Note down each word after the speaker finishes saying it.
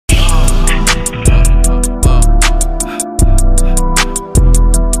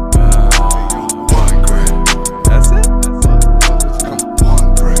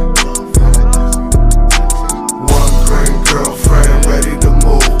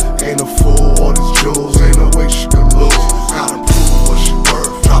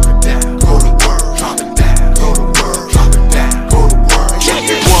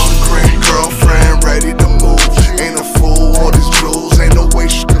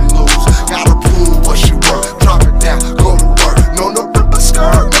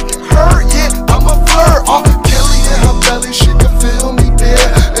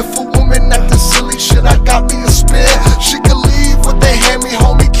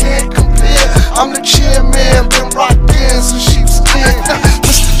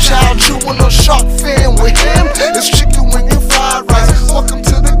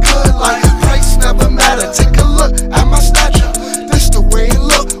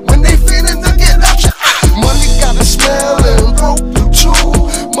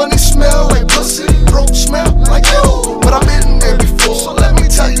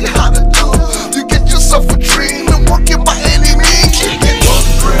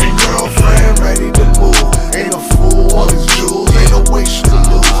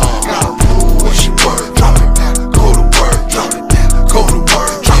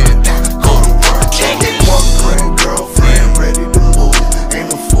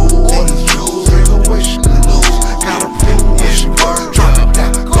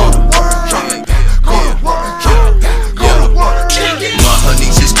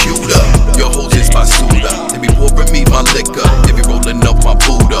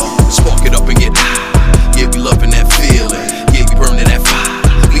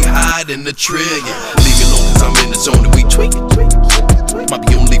trillion. Leave me alone cause I'm in the zone and we tweaking. Might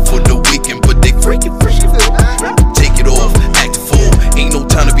be only for the weekend, but they freaking. Take it off, act a fool. Ain't no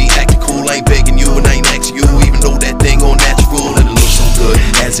time to be acting cool. I ain't begging you and I ain't asking you, even though that thing on natural and it looks so good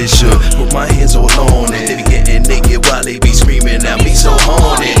as it should. Put my hands all on it. They be getting naked while they be screaming at me so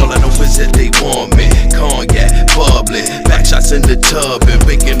haunted. All I know is that they want me. Cognac, bubbly, back shots in the tub and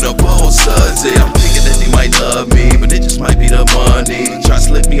picking up all suds. I'm thinking that they might love me, but it just might be the money. Try to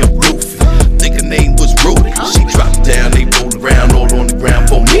slip me a roofie. Think her name was Rudy. She dropped down, they roll around all on the ground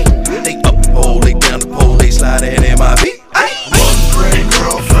for me. They up the pole, they down the pole, they slide in MIB. One great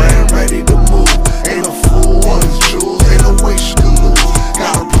girlfriend ready to move. Ain't a fool on his jewels, ain't no way she can lose.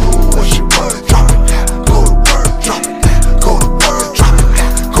 Gotta prove what she worth. Drop it down, go to work. Drop it down, go to work. Drop it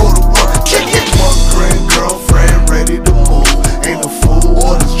down, go to work. Kick it. One great girlfriend ready to move. Ain't a fool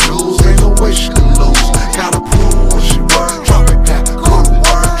on his jewels, ain't no way she can lose. Gotta prove what she worth. Drop it down, go to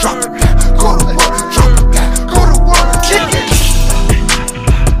work. Drop it down, go to work. Drop it down, go to work. Kick it.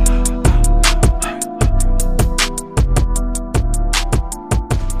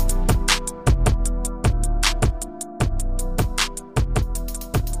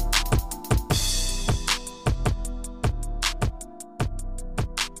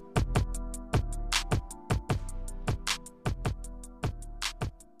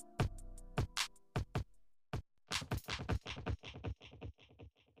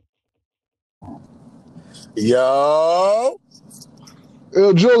 Yo,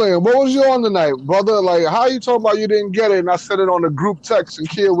 Yo, Julian, what was you on tonight, brother? Like, how you talking about you didn't get it and I said it on the group text and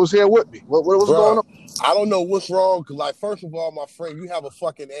Kia was here with me? What was going on? I don't know what's wrong. Cause like, first of all, my friend, you have a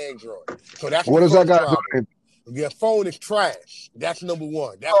fucking Android, so that's What the does that first got problem. to do? Your phone is trash. That's number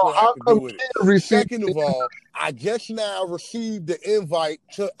one. That's So what I how have to come do with Kia it. received Second of all, I just now received the invite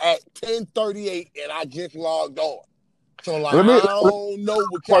at 10:38, and I just logged on. So like, I don't know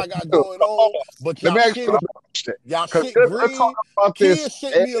what y'all got going on, but Let y'all me ask shit, you a question. y'all 'Cause shit they're green. talking about Kia this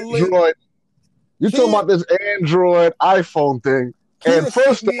sent me a link. Android. You talking Kia- about this Android iPhone thing? Kia And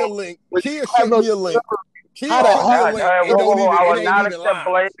first sent me a off, link. when Kia you sent have me a link. Kia How the sent me a hell- link. I It don't will even not lies. accept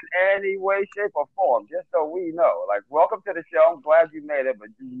blame in any way, shape, or form. Just so we know, like, welcome to the show. I'm glad you made it, but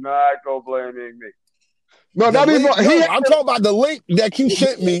do not go blaming me. No, The not link, even. no, I'm talking about the link that you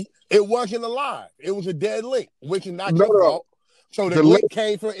sent me. It wasn't alive. It was a dead link, which is not No, your no. fault. So the The link link-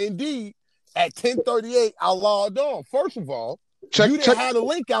 came from Indeed at 10:38. I logged on. First of all, Check- you didn't check- have the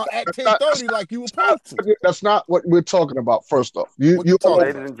link out at 10:30 like you were supposed to. That's not what we're talking about. First off, you What you talking all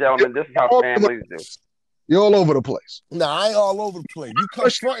about? Ladies and gentlemen, this is how families do. You're all over the place. Nah, I ain't all over the place. You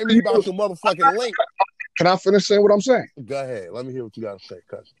confronting me about some motherfucking link. Can I finish saying what I'm saying? Go ahead. Let me hear what you got to say,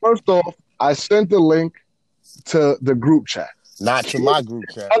 cousin. First off, I sent the link to the group chat. Not to my group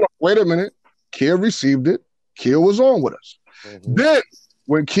chat. Hold on, wait a minute. Kia received it. Kia was on with us. Mhm. Then,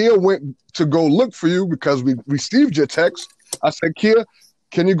 when Kia went to go look for you because we received your text, I said, Kia,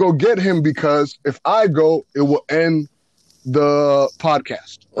 can you go get him? Because if I go, it will end the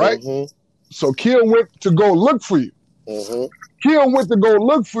podcast, right? Mhm. So Kia went to go look for you. Mhm. Kia went to go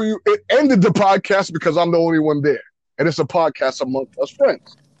look for you. It ended the podcast because I'm the only one there. And it's a podcast amongst us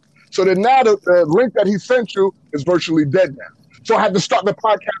friends. So then now the link that he sent you is virtually dead now. So I had to start the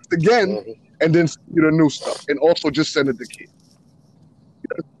podcast again Mhm. and then send you the new stuff and also just send it to Kia.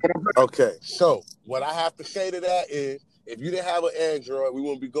 Okay, so what I have to say to that is, if you didn't have an Android, we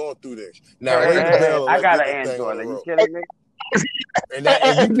wouldn't be going through this. Now, Hey, ring the bell and I let's got get an this thing Android. on Are the you road. kidding me? And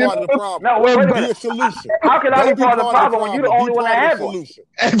you part of the problem. No, wait a Be minute. a solution. How can I Don't be part of the problem when you're the Be only one that part of has the one? solution.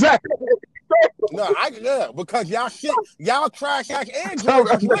 Exactly. No, because y'all trash ass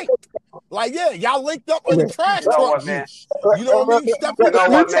Android is linked. Like, yeah, y'all linked up on the trash You know truck what, man? juice. You know what I mean? Step You in know the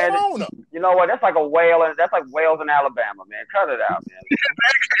what, your man? phone up. You know what? That's like Wales in Alabama, man. Cut it out, man.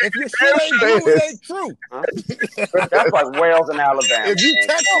 If your shit ain't blue, it ain't true. Huh? That's like Wales in Alabama. If you man.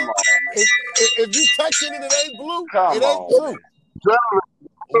 text Come it, on, man. if you texting it, it ain't blue. Come It ain't on,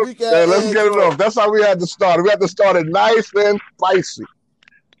 true. Weak ass Hey, let's get it Android. off. That's how we had to start. We had to start it nice and spicy.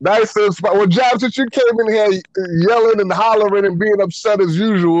 Nice and spicy. Well, Jab, since you came in here yelling and hollering and being upset as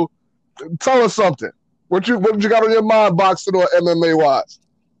usual, tell us something. What you got on your mind, boxing or MMA wise?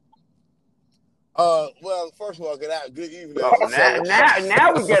 Well, first of all, good evening. Oh,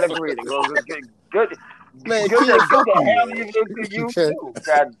 now we get a greeting. Good. Man, Good Kia, to fuck hell you, evening to you Okay. too.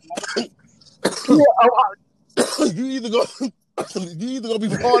 God. You either gonna be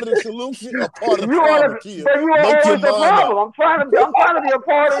part of the solution or part of the You problem, are, Kia. but you are Make your always the mind problem. up. I'm trying to be a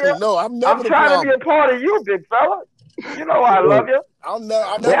part of you. No, I'm never I'm the trying problem. to be a part of you, big fella. You know I love you. I'm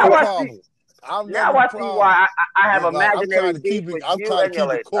never Now the I problem. see. I'm Now never I the see problem. why I have Like, I'm imaginary trying to beef keep it. with I'm you trying and to your keep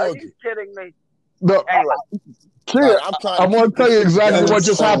lady. it Are cordial. you kidding me? No, Anyway, kid, Like, I'm trying to I'm gonna keep tell this you shit exactly together. what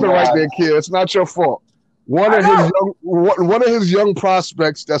just so happened right bad. there, kid. It's not your fault. One I of his know. one of his young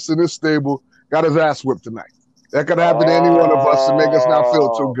prospects that's in his stable got his ass whipped tonight. That could happen to any one of us to make us not feel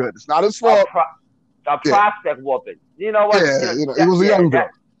too Oh, good. It's not his a fault. Yeah, prospect whooping. You know what? yeah. He was a young dog.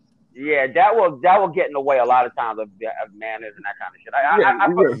 That will get in the way a lot of times of manners and that kind of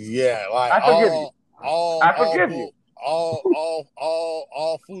shit. Yeah, like I forgive you. I forgive you.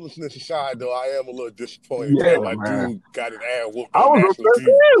 all foolishness aside, though, I am a little disappointed Yeah, that my man. dude got his ass whooped I on was national upset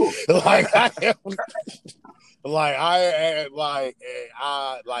TV. too. Like I am, like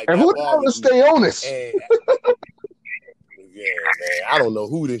And that who the hell is bothers me. stay on this? And yeah, man, I don't know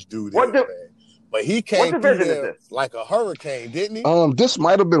who this dude What is, di- man. But he What came through division is there this? like a hurricane, didn't he? This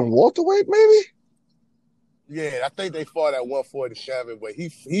might have been welterweight, maybe. Yeah, I think they fought at 147, but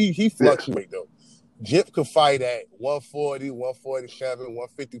he Yeah. fluctuates though. Jip could fight at 140, 147,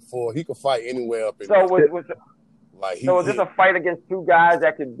 154. He could fight anywhere up in there. Like So is this a fight against two guys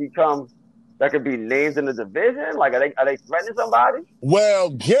that could be named in the division? Like, are they threatening somebody?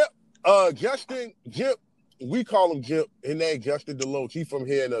 Well, Justin, we call him Jip. His name Justin Deloach. He from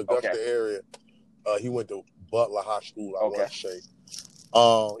here in the Augusta area. He went to Butler High School, I want to say.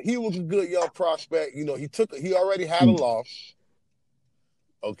 He was a good young prospect. You know, he already had a loss.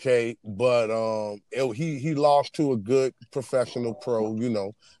 Okay, but he lost to a good professional pro, you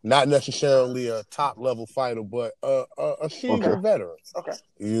know, not necessarily a top level fighter, but a seasoned veteran. Okay.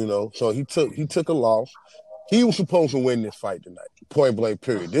 You know, so he took a loss. He was supposed to win this fight tonight, point blank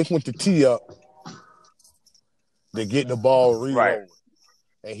period. This went to tee up to get the ball reloaded.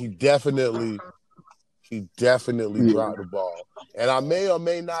 And he definitely dropped the ball. And I may or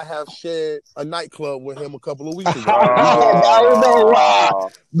may not have shared a nightclub with him a couple of weeks ago.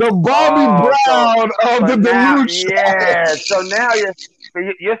 The Bobby Brown of the Deluxe. Yeah. So now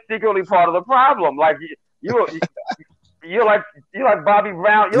you're secretly part of the problem. Like you're like Bobby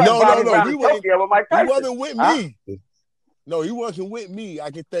Brown. You're like Bobby Brown in Tokyo with Mike Tyson. He wasn't with me. No, he wasn't with me. I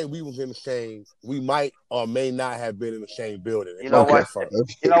can think we was in the same. We might or may not have been in the same building. You know what? We'll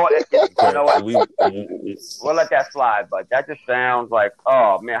let that slide. But that just sounds like,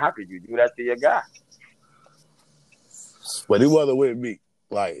 oh man, how could you do that to your guy? But he wasn't with me.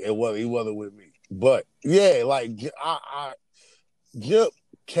 Like he wasn't with me. But yeah, like Jip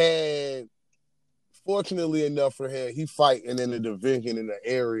can. Fortunately enough for him, he fighting in the division in the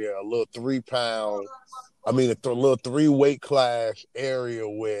area, a little 3-weight class area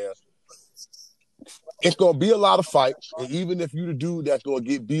where it's going to be a lot of fights. And even if you're the dude that's going to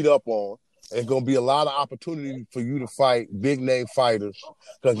get beat up on, there's going to be a lot of opportunity for you to fight big name fighters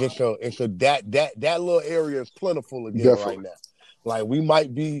because that little area is plentiful again right now. Like we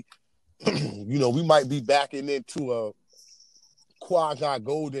might be, we might be backing into a quasi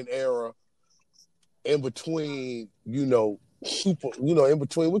golden era in between, in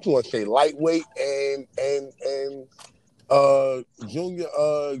between what you want to say, lightweight and junior.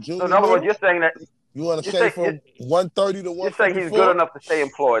 So in other words, you're saying that you want to say from 130 to 154. You're saying he's good enough to stay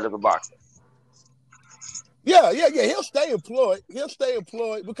employed as a boxer. Yeah. He'll stay employed.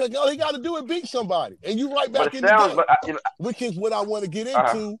 Because all he got to do is beat somebody, and you right back in the game. Which is what I want to get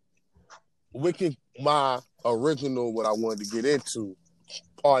into. Which is my original what I wanted to get into.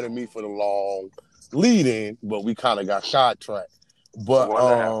 Pardon me for the long lead in, but we kind of got sidetracked. But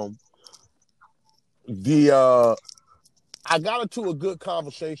I got into a good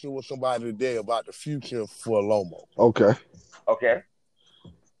conversation with somebody today about the future for Lomo. Okay.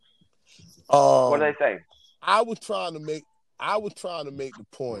 What did they say? I was trying to make the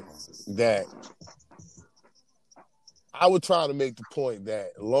point that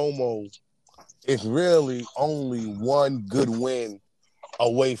Lomo is really only one good win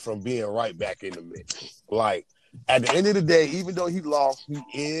away from being right back in the mix. Like, at the end of the day, even though he lost, he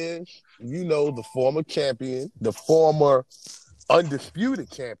is, the former champion, the former undisputed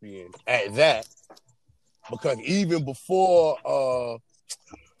champion at that. Because even before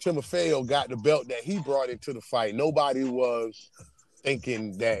Timofeo got the belt that he brought into the fight, nobody was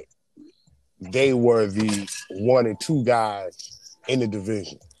thinking that they were the 1 and 2 guys in the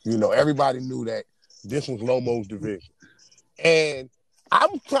division. Everybody knew that this was Lomo's division. And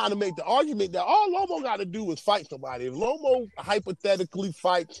I'm trying to make the argument that all Lomo got to do is fight somebody. If Lomo hypothetically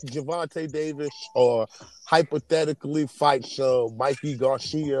fights Gervonta Davis or hypothetically fights Mikey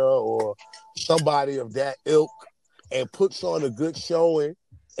Garcia or somebody of that ilk and puts on a good showing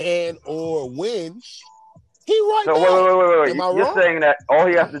and or wins, he right now. So wait. You're saying that all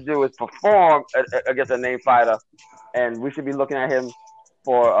he has to do is perform against a named fighter, and we should be looking at him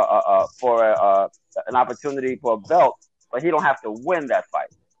for an opportunity for a belt, but he don't have to win that fight.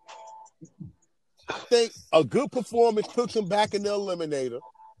 think a good performance puts him back in the eliminator.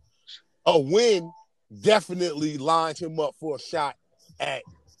 A win definitely lines him up for a shot at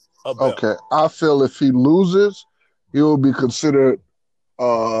a belt. Okay, I feel if he loses, he will be considered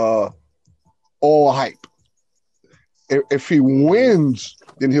all hype. If he wins,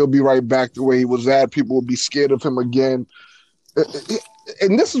 then he'll be right back to where he was at. People will be scared of him again.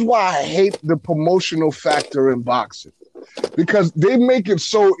 And this is why I hate the promotional factor in boxing, because they make it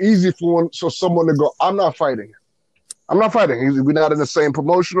so easy for someone to go, I'm not fighting him. I'm not fighting. We're not in the same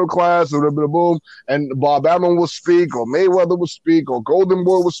promotional class, or boom. And Bob Arum will speak, or Mayweather will speak, or Golden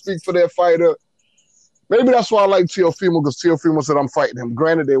Boy will speak for their fighter. Maybe that's why I like Teofimo, because Teofimo said I'm fighting him.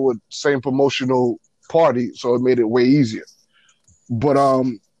 Granted, they were same promotional party, so it made it way easier. But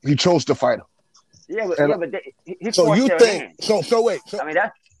he chose to fight him. Yeah, but, he so you think? Hand. So wait. So I mean,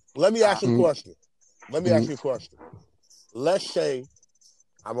 that's. Let me ask you a question. Let's say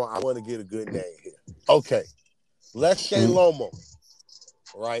I want to get a good name here. Okay. Let's say Lomo,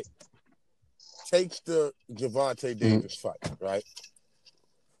 right, takes the Gervonta Davis fight, right?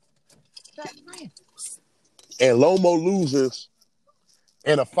 And Lomo loses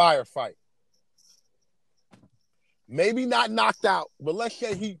in a firefight. Maybe not knocked out, but let's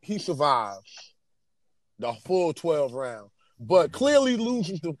say he survives the full 12 rounds, but clearly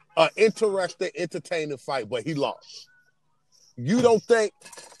loses the interesting, entertaining fight, but he lost. You don't think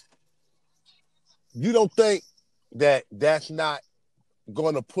that's not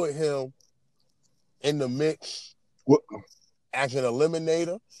going to put him in the mix as an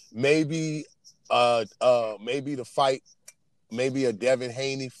eliminator? Maybe the fight, maybe a Devin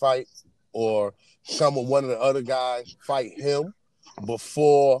Haney fight, or one of the other guys fight him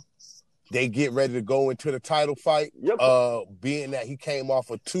before they get ready to go into the title fight. Yep. Being that he came off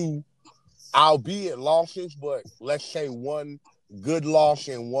of 2, albeit losses, but let's say 1 good loss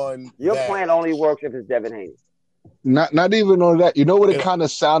and 1. Your plan only works if it's Devin Haney. Not even on that. You know what it kind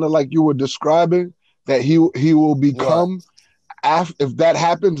of sounded like you were describing? That he will become, if that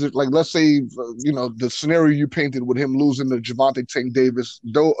happens, like let's say, the scenario you painted with him losing to Gervonta Tank Davis,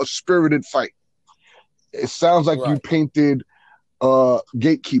 though a spirited fight. It sounds like you painted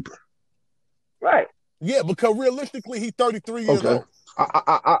gatekeeper. Right. Yeah, because realistically, he's 33 years old.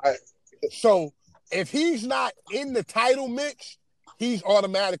 So if he's not in the title mix, he's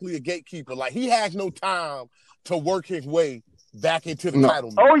automatically a gakekeeper. Like, he has no time to work his way back into the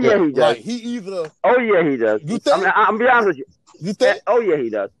title mix. Oh, yeah, he does. Like, he either... Oh, yeah, he does. You think? I'm be honest with you. You think? Oh, yeah, he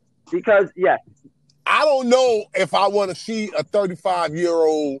does. Because, yes. I don't know if I want to see a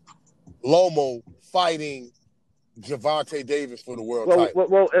 35-year-old Lomo fighting Gervonta Davis for the world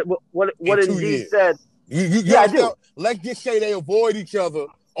title. What Indeed said... I do. Let's just say they avoid each other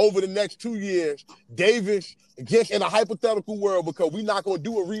over the next 2 years. Davis, just in a hypothetical world, because we're not going to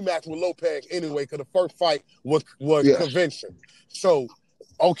do a rematch with Lopez anyway, because the first fight was convention. So,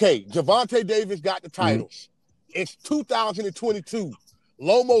 okay, Gervonta Davis got the titles. It's 2022.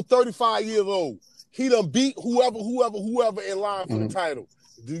 Lomo, 35 years old. He done beat whoever in line for the title.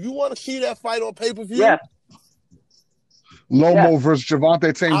 Do you want to see that fight on pay-per-view? Yeah. Lomo versus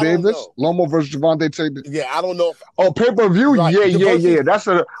Gervonta Tank Davis? Lomo versus Gervonta Tank Davis? Yeah, I don't know. Pay-per-view? Right. Yeah.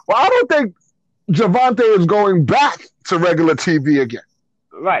 I don't think Gervonta is going back to regular TV again.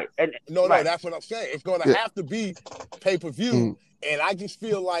 Right. No, that's what I'm saying. It's going to have to be pay-per-view. And I just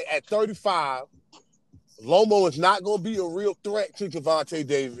feel like at 35, Lomo is not going to be a real threat to Gervonta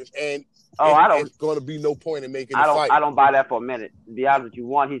Davis. And it's going to be no point in making the fight. I don't buy that for a minute. To be honest with you,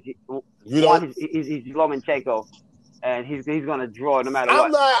 he's Lomachenko. And he's going to draw no matter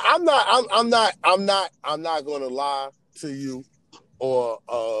what. I'm not going to lie to you, or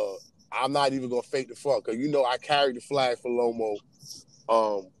I'm not even going to fake the fuck. Because I carried the flag for Lomo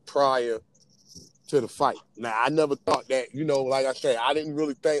prior to the fight. Now, I never thought that, like I said, I didn't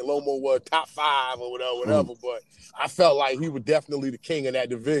really think Lomo was top 5 or whatever, but I felt like he was definitely the king of that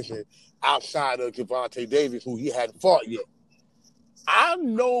division outside of Gervonta Davis, who he hadn't fought yet. I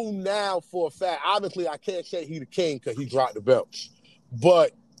know now for a fact, obviously I can't say he the king because he dropped the belts.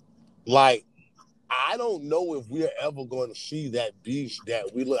 But, like, I don't know if we're ever going to see that beast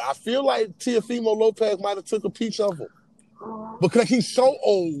that we look. I feel like Teofimo Lopez might have took a piece of him. Because he's so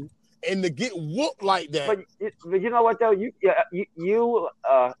old, and to get whooped like that. But you know what, though?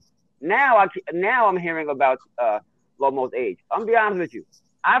 Now I'm hearing about Lomo's age. I'm going to be honest with you.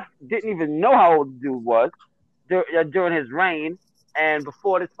 I didn't even know how old the dude was during his reign. And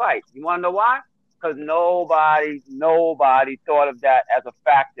before this fight, you want to know why? Because nobody thought of that as a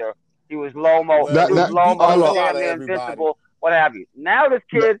factor. He was Lomo, invincible, what have you. Now this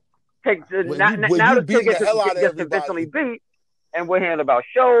kid gets conventionally beat, and we're hearing about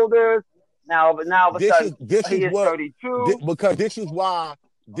shoulders. Now all of a This sudden he is what 32. because this is why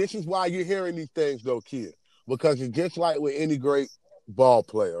you're hearing these things though, kid. Because it's just like with any great ball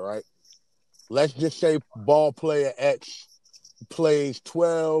player, right? Let's just say ball player X plays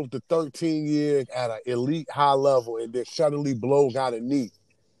 12 to 13 years at an elite high level and then suddenly blows out a knee,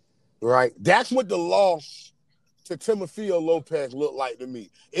 right? That's what the loss to Timofeo Lopez looked like to me.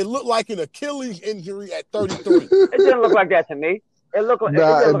 It looked like an Achilles injury at 33. It didn't look like that to me. It didn't look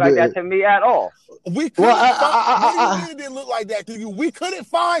like that to me at all. We couldn't what do you mean it didn't look like that to you? We couldn't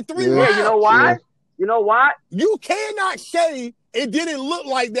find 3 rounds. Yeah, you know why? Yeah. You know why? You cannot say it didn't look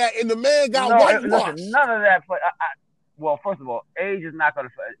like that and the man got whitewashed. Listen, none of that. Well, first of all, age is not going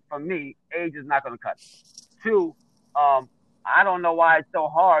to, for me, age is not going to cut. 2, I don't know why it's so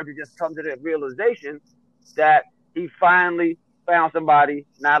hard to just come to the realization that he finally found somebody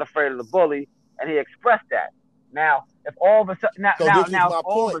not afraid of the bully, and he expressed that. Now, if all of a sudden,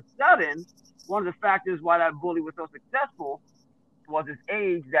 one of the factors why that bully was so successful was his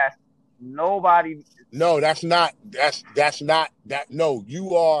age. That nobody. No, that's not. No,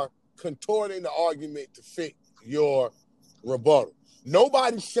 you are contorting the argument to fit your rebuttal.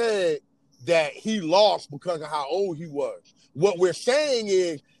 Nobody said that he lost because of how old he was. What we're saying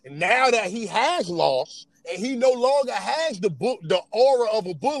is now that he has lost and he no longer has the aura of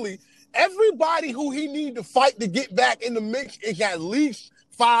a bully, everybody who he needs to fight to get back in the mix is at least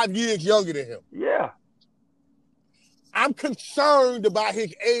 5 years younger than him. Yeah. I'm concerned about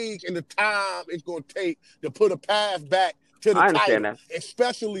his age and the time it's going to take to put a path back to the title, that.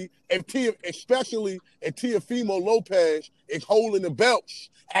 especially if Teofimo Lopez is holding the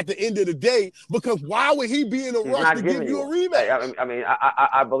belts at the end of the day. Because why would he be in a rush to give you a rematch?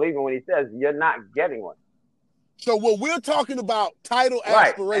 I believe him when he says you're not getting one. So what we're talking about title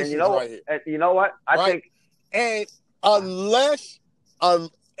aspirations right here. And you know what? I think, and unless, and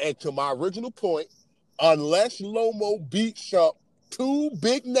to my original point, unless Lomo beats up 2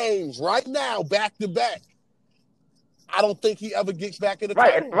 big names right now, back to back, I don't think he ever gets back in the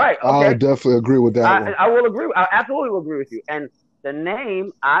title. Right. Okay. I definitely agree with that one. I will agree. I absolutely will agree with you. And the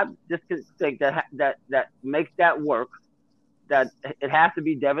name, I just think that makes that work. That it has to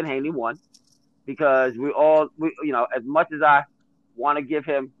be Devin Haney 1, because we as much as I want to give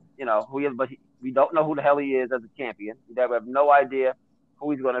him, who he is, but we don't know who the hell he is as a champion. We have no idea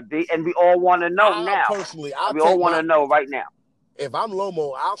who he's going to be, and we all want to know now. Personally, we all want to know right now. If I'm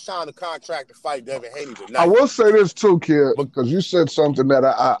Lomo, I'll sign a contract to fight Devin Haney tonight. I will say this too, kid, because you said something that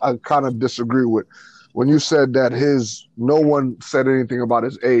I kind of disagree with. When you said that no one said anything about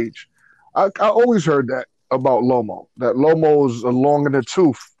his age. I always heard that about Lomo, that Lomo is long in the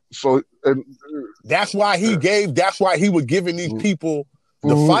tooth. So that's why he was giving these people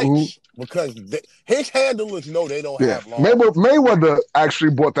the fights, because his handlers know they don't have long. Mayweather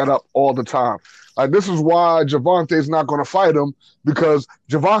actually brought that up all the time. Like, this is why Gervonta's not going to fight him, because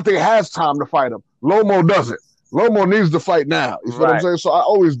Gervonta has time to fight him. Lomo doesn't. Lomo needs to fight now. You see what I'm saying? So I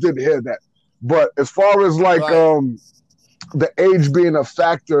always did hear that. But as far as the age being a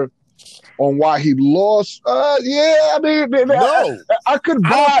factor on why he lost, I mean, no, I could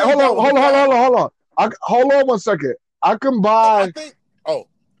buy. Hold on. Hold on 1 second. I can buy.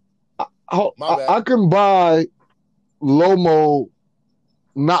 I can buy Lomo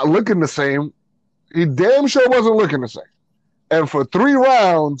not looking the same. He damn sure wasn't looking the same. And for 3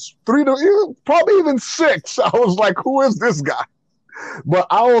 rounds, probably even 6, I was like, who is this guy? But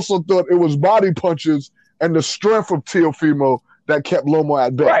I also thought it was body punches and the strength of Teofimo that kept Lomo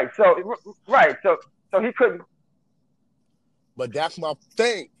at bay. So he couldn't. But that's my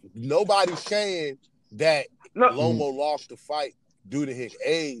thing. Nobody's saying that Lomo lost the fight due to his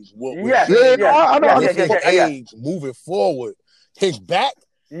age. What we're saying is his age moving forward. His back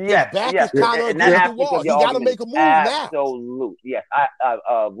is kind of against the wall. He got to make a move now. Absolutely. Yes.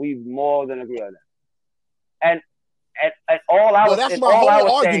 We more than agree on that. And all I was that's my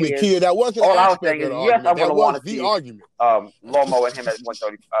whole argument, kid. That wasn't all an I was aspect saying of the is, yes, argument. I'm going to want to the see argument. Lomo and him at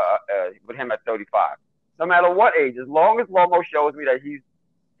 130, with him at 35. No matter what age, as long as Lomo shows me that he's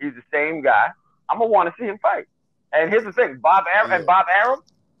the same guy, I'm gonna want to see him fight. And here's the thing, Bob Arum,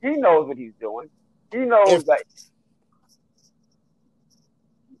 he knows what he's doing. He knows that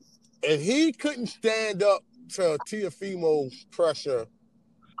if he couldn't stand up to Teofimo's pressure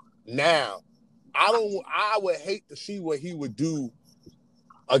now, I would hate to see what he would do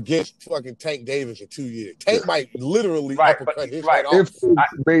against fucking Tank Davis in 2 years. Tank might literally uppercut his head off. If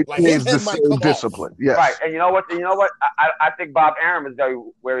his head might come discipline. Yes. Right. And you know what? I think Bob Arum is very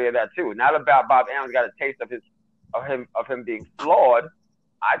wary of that too. Not about Bob Arum's got a taste of him being flawed.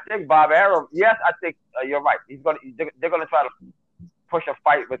 I think Bob Arum, yes, I think you're right. They're gonna try to push a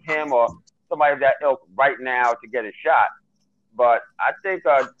fight with him or somebody of that ilk right now to get a shot. But I think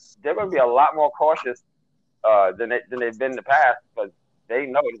they're going to be a lot more cautious than they've been in the past because they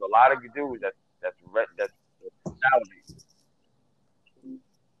know there's a lot of dudes that's salivating.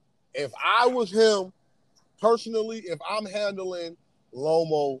 If I was him, personally, if I'm handling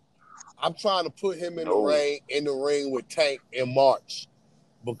Lomo, I'm trying to put him in the ring with Tank in March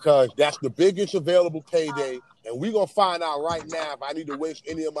because that's the biggest available payday, and we're gonna find out right now if I need to waste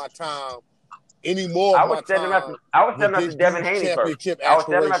any of my time, any more of my time. I was sending him to Devin Haney first. I was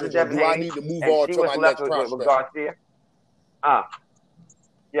sending him to Devin Haney. Do I need to move on to my next prospect? With Garcia.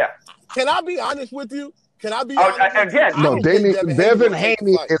 Yeah. Can I be honest with you? Can I be honest? Again, no, Devin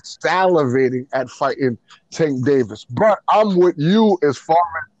Haney is salivating at fighting Tank Davis. But I'm with you as far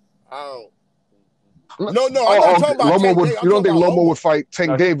as I'm not talking about Lomo would, you don't think Lomo would fight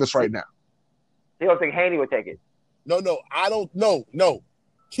Tank Davis right now? You don't think Haney would take it? No, I don't know. No.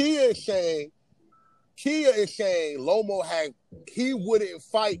 Kia is saying Lomo he wouldn't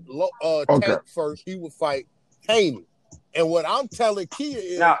fight Tank first. He would fight Haney. And what I'm telling Kia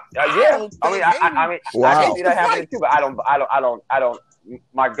is, now, I see that happening too, but I don't.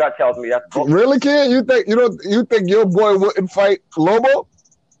 My gut tells me that's bullshit. Really, Kia? You think your boy wouldn't fight Lomo?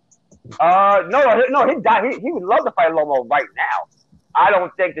 No. He would love to fight Lomo right now. I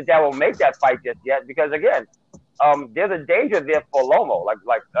don't think that will make that fight just yet because again, there's a danger there for Lomo.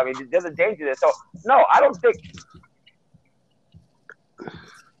 There's a danger there. So no, I don't think.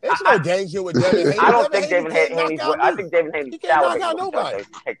 There's no danger with Devin Haney. I don't think Devin Haney's. I think Devin Haney's salary to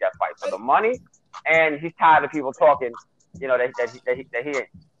take that fight for the money, and he's tired of people talking. You know that he ain't.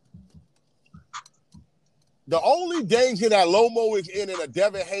 The only danger that Lomo is in a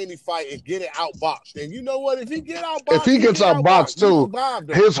Devin Haney fight is getting outboxed. And you know what? If he gets outboxed too,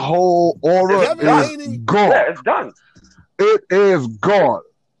 his whole aura is gone. Yeah, it's done. It is gone.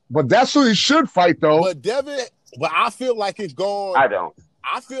 But that's who he should fight, though. But I feel like it's gone. I don't.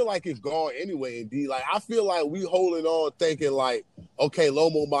 I feel like it's gone anyway, indeed. Like, I feel like we holding on thinking, like, okay,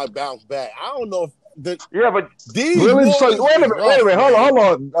 Lomo might bounce back. I don't know if but these really? So, wait a minute. Hold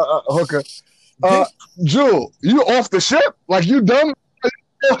on, Hooker. Jewel, you off the ship? Like, you done?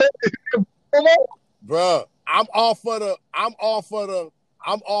 Bruh, I'm off for the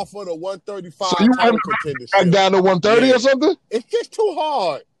 135. So you want to back down to 130 or something? It's just too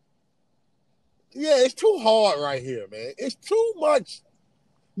hard. Yeah, it's too hard right here, man. It's too much.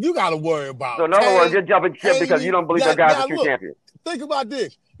 You got to worry about. So in other words, you're jumping ship because you don't believe that guy's a true champion. Think about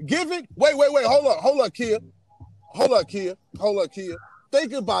this. Wait. Hold up, Kia.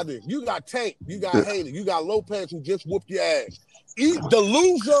 Think about this. You got Tank, you got Haney, you got Lopez who just whooped your ass. The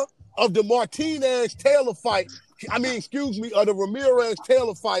loser of the Martinez-Taylor fight, of the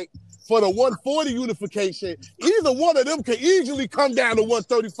Ramirez-Taylor fight for the 140 unification, either one of them could easily come down to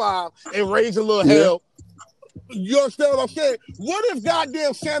 135 and raise a little hell. You understand what I'm saying? What if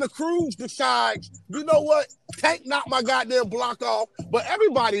goddamn Santa Cruz decides, you know what? Tank knocked my goddamn block off, but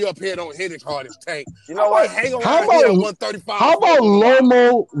everybody up here don't hit as hard as Tank. You know what? Hang around here at 135. How about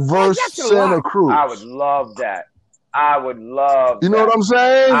Lomo versus Santa Cruz? I would love that. You know what I'm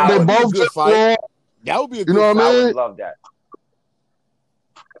saying? They both just fight. That would be a good fight. I would love that.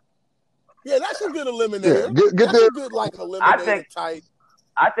 Yeah, that's a good eliminator. Yeah, that's a good eliminator type.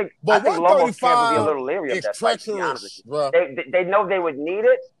 I think Lomo's camp would be a little leery of that fight, to be honest with you. They know they would need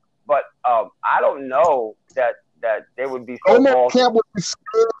it, but I don't know that they would be so Lomo camp would be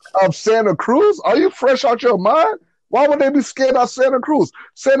scared of Santa Cruz? Are you fresh out your mind? Why would they be scared of Santa Cruz?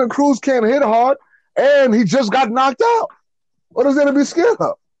 Santa Cruz can't hit hard, and he just got knocked out. What is there to be scared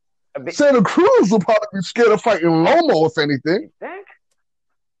of? Santa Cruz will probably be scared of fighting Lomo, if anything. You think?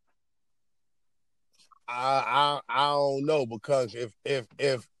 I don't know, because if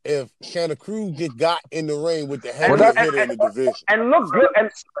Santa Cruz just got in the ring with the heaviest hitter in the division and look good, and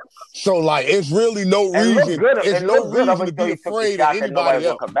so like it's really no reason. There's no reason to be afraid of anybody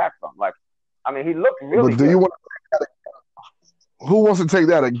else. Come back from he looked really. But do you want? Who wants to take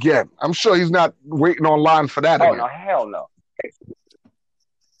that again? I'm sure he's not waiting online for that. Oh no, hell no.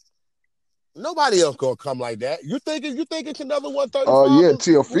 Nobody else gonna come like that. You think it's another 135? Oh yeah,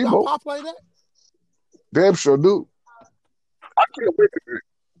 Teofimo pop like that. Damn sure do. I can't wait to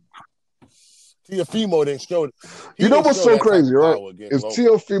Teofimo didn't show it. You know what's so crazy, right? Is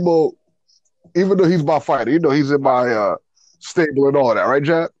Teofimo, even though he's my fighter, he's in my stable and all that, right,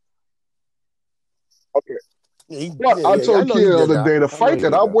 Jack? Okay. I told Kia the other day, the fight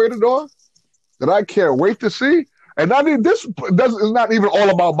that I waited on, that I can't wait to see, and this is not even all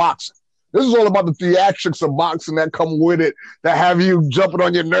about boxing. This is all about the theatrics of boxing that come with it, that have you jumping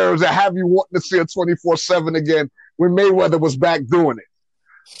on your nerves, that have you wanting to see it 24/7 again when Mayweather was back doing it.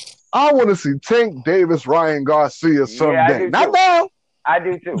 I want to see Tank Davis, Ryan Garcia someday. do Not too. now. I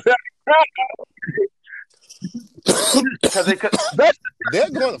do too. Because it could. They're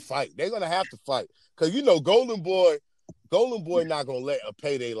going to fight. They're going to have to fight because Golden Boy not going to let a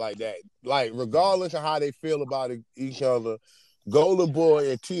payday like that. Like regardless of how they feel about each other, Golden Boy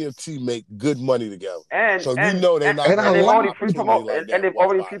and TFT make good money together. So they're not. And they've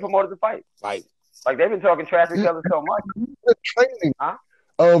already pre-promoted the fight. Like they've been talking trash to each other so much. The training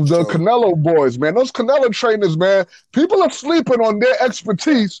of the Canelo boys, man. Those Canelo trainers, man. People are sleeping on their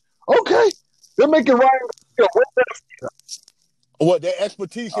expertise. Okay, they're making Ryan. What their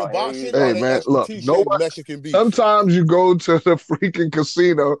expertise in boxing? Hey man, look, Mexican beef. Sometimes you go to the freaking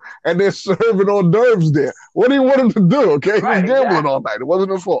casino and they're serving hors d'oeuvres there. What do you want him to do? Okay, he was gambling all night. It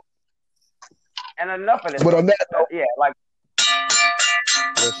wasn't his fault. And enough of this. But on that note,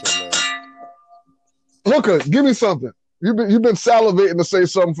 listen, man. Hooker, give me something. You've been salivating to say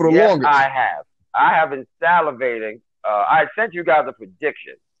something for the longest. I have. I have been salivating. I sent you guys a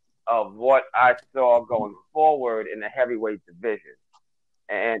prediction of what I saw going forward in the heavyweight division.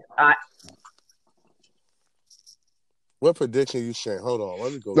 And what prediction you saying? Hold on,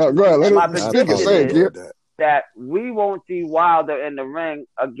 let me go. No, go ahead. My prediction is that we won't see Wilder in the ring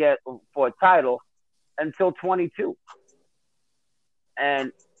again for a title until 22.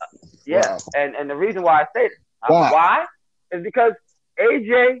 And and the reason why I say it, why is because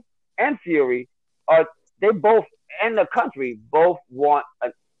AJ and Fury they both in the country both want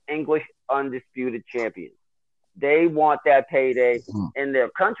an English undisputed champion. They want that payday in their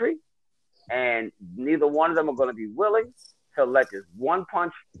country, and neither one of them are going to be willing to let this one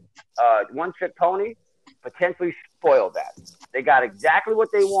trick pony potentially spoil that. They got exactly what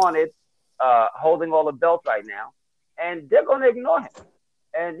they wanted, holding all the belts right now, and they're going to ignore him.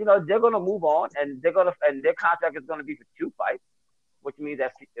 And they're going to move on, and their contract is going to be for 2 fights, which means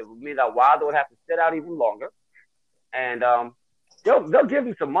that Wilder would have to sit out even longer, and they'll give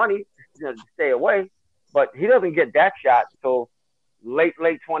him some money to stay away, but he doesn't get that shot until late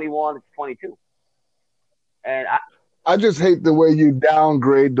 21 to 22. And I just hate the way you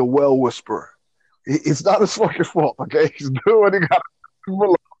downgrade the well whisperer. It's not his fucking fault, okay? He's doing what he got to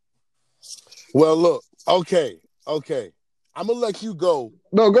do. Well, look, okay. I'm gonna let you go.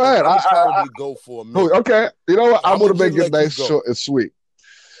 No, go ahead. I go for a minute. Okay, you know what? I'm gonna make it nice, short, and sweet.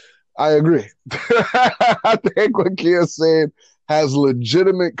 I agree. I think what Kia's saying has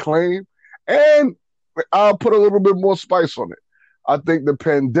legitimate claim, and I'll put a little bit more spice on it. I think the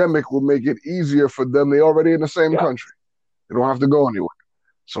pandemic will make it easier for them. They're already in the same country. They don't have to go anywhere.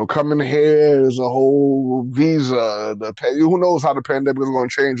 So coming here is a whole visa. Who knows how the pandemic is going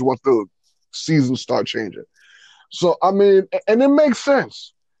to change once the seasons start changing. So, I mean, and it makes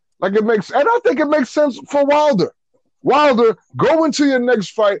sense. And I think it makes sense for Wilder. Wilder, go into your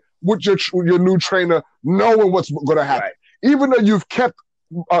next fight with your new trainer, knowing what's going to happen. Right. Even though you've kept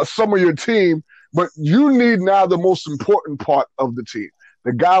some of your team, but you need now the most important part of the team.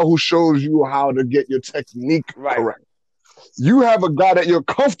 The guy who shows you how to get your technique correct. You have a guy that you're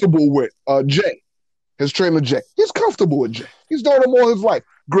comfortable with, Jay, his trainer Jay. He's comfortable with Jay. He's doing him all his life.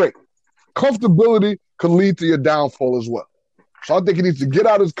 Great. Comfortability can lead to your downfall as well. So I think he needs to get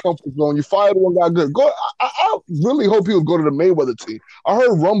out of his comfort zone. You fired one guy good. I really hope he would go to the Mayweather team. I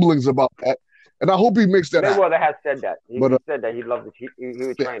heard rumblings about that, and I hope he makes that happen. Mayweather has said that. He said that he loves it. He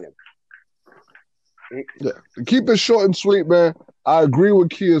would train him. Keep it short and sweet, man. I agree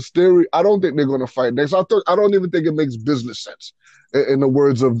with Kia's theory. I don't think they're going to fight next. I don't even think it makes business sense, in the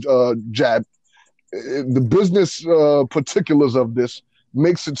words of Jab. The business particulars of this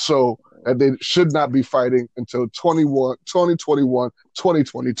makes it so that they should not be fighting until 2021,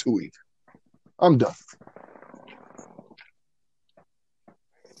 2022 even. I'm done.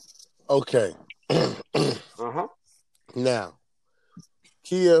 Okay. Now,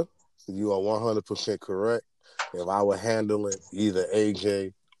 Kia, you are 100% correct. If I were handling either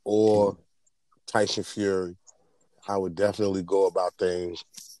AJ or Tyson Fury, I would definitely go about things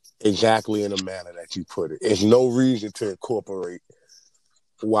exactly in the manner that you put it. There's no reason to incorporate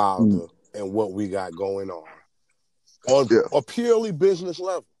Wilder and what we got going on a purely business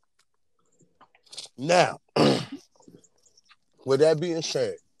level. Now, with that being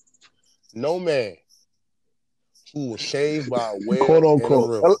said, no man who was saved by a whale, quote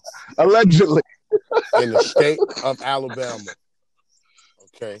unquote, allegedly, in the state of Alabama.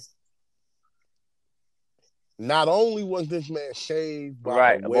 Okay. Not only was this man saved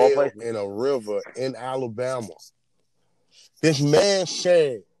by a whale in a river in Alabama, this man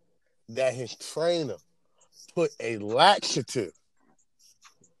said that his trainer put a laxative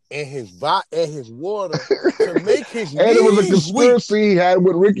and his water to make his And it was a knees weak. conspiracy he had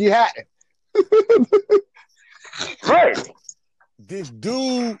with Ricky Hatton. Right. This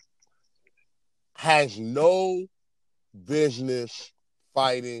dude has no business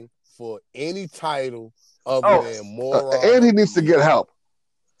fighting for any title other than moron. And he needs to get help.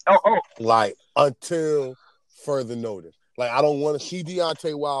 Like, until further notice. Like, I don't want to see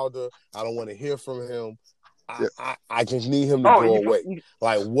Deontay Wilder. I don't want to hear from him. I just need him to go away.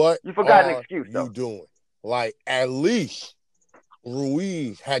 Like, what you forgot are an excuse, you though. doing? Like, at least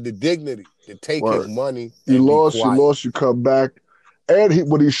Ruiz had the dignity to take Word. his money. You lost, you come back. And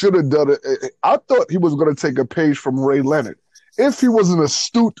what he should have done, I thought he was going to take a page from Ray Leonard. If he was an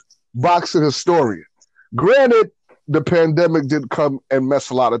astute boxing historian. Granted, the pandemic did come and mess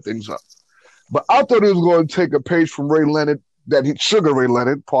a lot of things up. But I thought he was going to take a page from Ray Leonard, Sugar Ray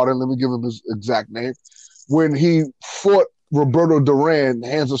Leonard, pardon, let me give him his exact name, when he fought Roberto Duran,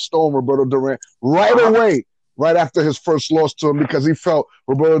 Hands of Stone Roberto Duran, right away, right after his first loss to him, because he felt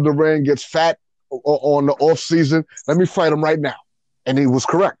Roberto Duran gets fat on the off season. Let me fight him right now. And he was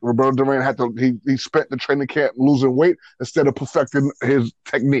correct. Roberto Duran he spent the training camp losing weight instead of perfecting his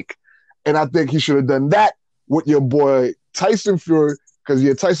technique. And I think he should have done that with your boy Tyson Fury, because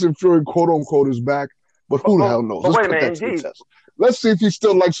Tyson Fury, quote unquote, is back. But who the hell knows? But Let's wait a put that minute, to the indeed. test. Let's see if he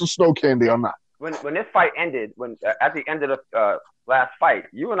still likes some snow candy or not. When this fight ended, at the end of the last fight,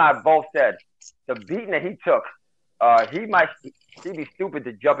 you and I both said the beating that he took, he'd be stupid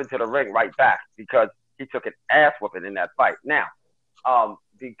to jump into the ring right back because he took an ass whooping in that fight. Now,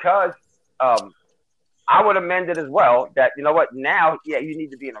 because I would amend it as well that, you know what, now, you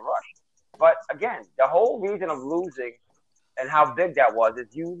need to be in a rush. But again, the whole reason of losing and how big that was is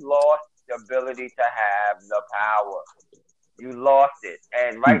you lost the ability to have the power. You lost it.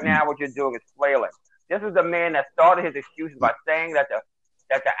 And right now what you're doing is flailing. This is the man that started his excuses by saying that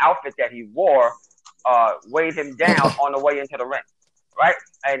the outfit that he wore weighed him down on the way into the ring. Right?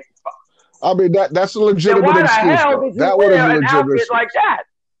 And I mean, that's a legitimate why excuse. the hell did you that wear was a an legitimate outfit excuse. like that?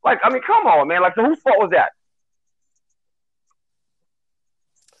 Like, I mean, come on, man. Like, so whose fault was that?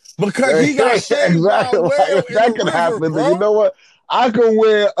 Because he got saved by a whale If in that the can river, happen, bro. then you know what? I can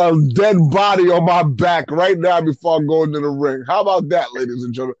wear a dead body on my back right now before I go into the ring. How about that, ladies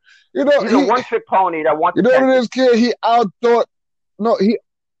and gentlemen? You know, He's a one-trick pony that wants you to know what it is, kid? He outthought. No, he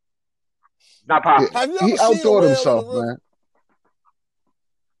not possible. Have you he ever seen a outthought whale himself, in the river? man.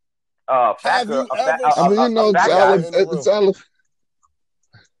 Fat Have girl, you ever I mean, you know, a fat guy guy. in the river?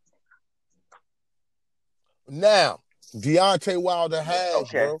 Now, Deontay Wilder has,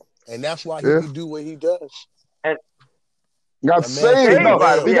 Okay. bro. And that's why he Yeah. can do what he does. Got That man saved, took though.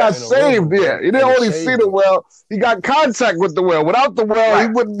 by the He whale got in a saved, river, yeah. bro, He didn't and it only saved see the him. well, he got contact with the well. Without the well, he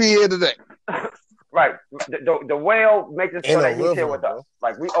Right. wouldn't be here today. Right. The whale makes it In so a that he's here river, with bro. us.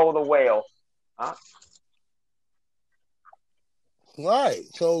 Like, we owe the whale. Right.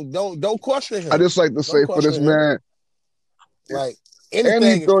 So don't question him. I just like to say for this question him. man, Like, and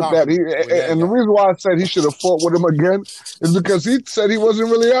anything he is thought that possible with that and the guy. reason why I said he should have fought with him again is because he said he wasn't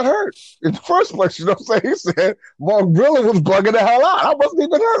really that hurt in the first place. You know what I'm saying? He said Mark Grillen was bugging the hell out. I wasn't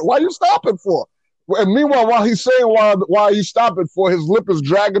even hurt. Why you stopping for? And meanwhile, while he's saying why are you stopping for, his lip is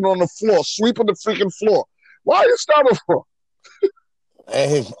dragging on the floor, sweeping the freaking floor. Why are you stopping for?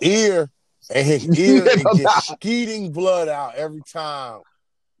 And his ear is just skeeting blood out every time.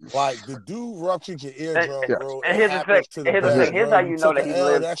 Like, the dude ruptured your eardrum, bro. And It here's the happens thing. to the Here's the best, thing. Here's bro. how you know took that a he L,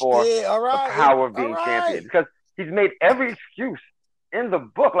 lives that's for it. All the right. power of being All champion. right. Because he's made every excuse in the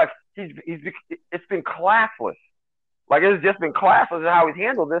book. Like, it's been classless. Like, it's just been classless in how he's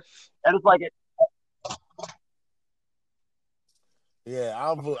handled this. And it's like, Yeah,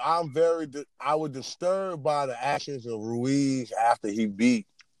 I was disturbed by the actions of Ruiz after he beat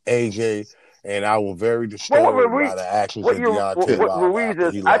AJ, and I was very disturbed by the actions of Deontay Wilder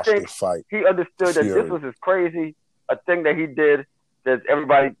after he lost this fight. He understood that this was as crazy a thing that he did that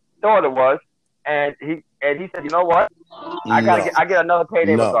everybody thought it was, and he said, you know what, I get another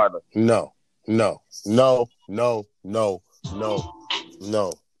payday regardless. No.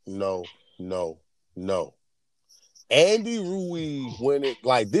 Andy Ruiz winning,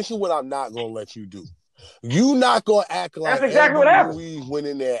 like, this is what I'm not gonna let you do. You not gonna act like that's exactly Andy Ruiz went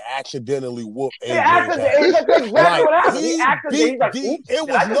in there accidentally whooped AJ. That's exactly what happened. It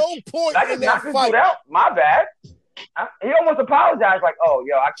was no point in that fight. My bad. He almost apologized, like, "Oh,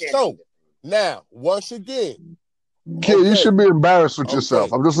 yo, I can't." So now, once again, Kid, you should be embarrassed with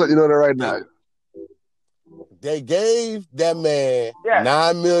yourself. I'm just letting you know that right now. They gave that man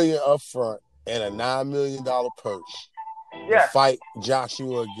 $9 million up front and a $9 million purse to fight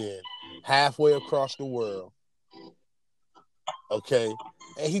Joshua again, halfway across the world. Okay,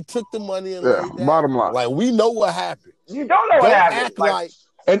 and he took the money and Yeah, laid down. bottom line. Like, we know what happened. You don't know what Don't happened. act like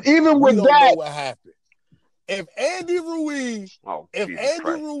And even we with don't know that, what happened. If Andy Ruiz,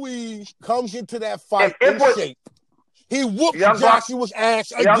 Ruiz comes into that fight in shape, he whooped Joshua's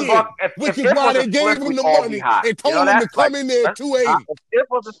ass again, which is why they gave him the money and told him to come in there at 280. If it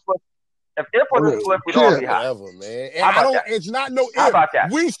was a split, we'd all be high. Whatever, man. And I don't. It's not no. How about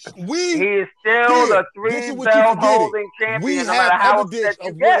that? We. He is still the 3-belt holding champion. We no have how evidence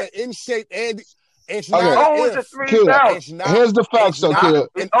of what an in shape Andy. It's not owns the 3 belts. Here's the facts, though, Kid.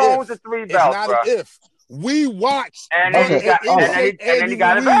 He owns the 3 belts, It's not an if. We watched. And then he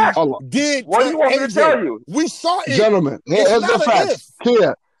got it back. Did what do you want me to tell you? We saw it. Gentlemen, here's the facts.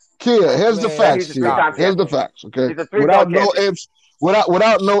 Kia, here's the facts. Here's the facts, okay? Without no ifs.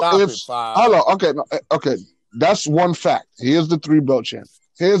 Without no ifs. Hold on. Okay. That's one fact. He is the 3-belt champ.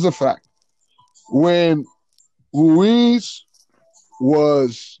 Here's a fact. When Ruiz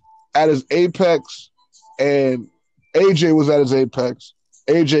was at his apex and AJ was at his apex,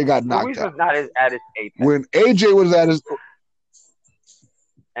 AJ got knocked Ruiz out. Was not at his apex. When AJ was at his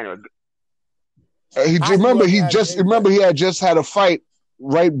anyway, he had just had a fight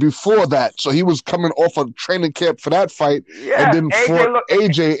right before that, so he was coming off a training camp for that fight, and then for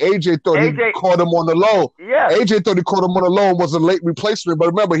AJ. AJ thought he caught him on the low. Yeah, AJ thought he caught him on the low and was a late replacement. But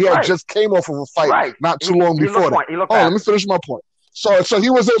remember, he had just came off of a fight not too long before that. Let me finish my point. So he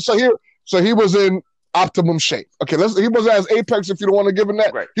was in optimum shape. Okay, he was at his apex. If you don't want to give him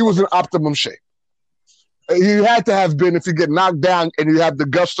that, he was in optimum shape. He had to have been if you get knocked down and you have the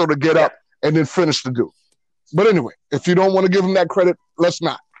gusto to get up and then finish the dude. But anyway, if you don't want to give him that credit, let's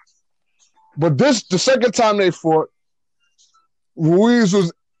not. But the second time they fought, Ruiz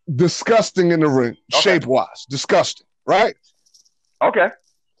was disgusting in the ring, shape-wise. Disgusting, right? Okay.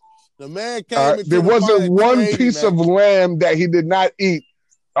 The man came there wasn't one piece of lamb that he did not eat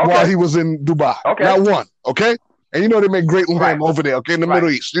while he was in Dubai. Okay. Not one, okay? And you know they make great lamb over there, okay, in the Middle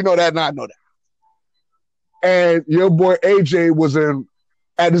East. You know that, and I know that. And your boy AJ was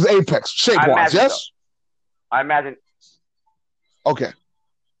at his apex, shape-wise, yes? I imagine. Okay.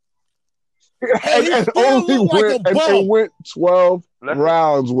 And went 12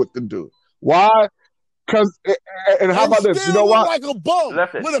 rounds with the dude. Why? Because, and how about this? You know why? Like a bum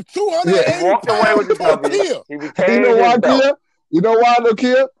with a 280 he walked away with the W. He retained you know why, his belt. Kia? You know why,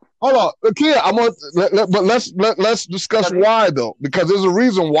 Kia? Hold on, Kia. But let's discuss why though, because there's a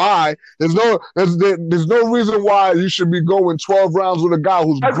reason why. There's no reason why you should be going 12 rounds with a guy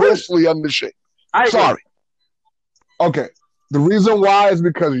who's grossly under shape. Sorry. Okay. The reason why is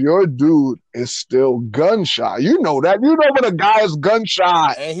because your dude is still gun shy. You know that. You know when a guy is gun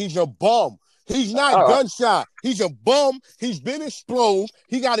shy. And he's a bum. He's not gun shy. He's a bum. He's been exposed.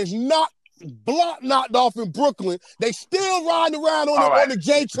 He got his block knocked off in Brooklyn. They still riding around on the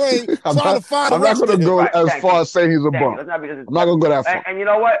J train trying to find I'm not going to go as far as saying he's a bum. I'm not going to go that far. And you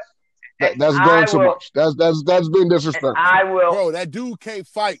know what? That's going too much. That's being disrespectful. Bro, that dude can't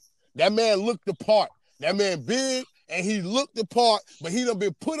fight. That man looked the part. That man big. And he looked the part, but he done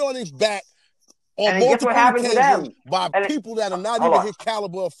been put on his back on multiple occasions by people that are not even his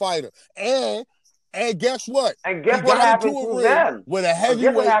caliber of fighter. And guess what? And guess what happened to them? With a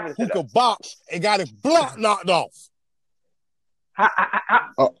heavyweight who could box and got his block knocked off.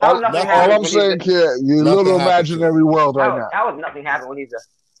 All I'm saying, kid, you're a little imaginary world right now. How was nothing happened when he's a...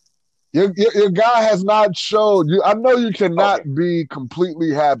 Your guy has not showed you. I know you cannot be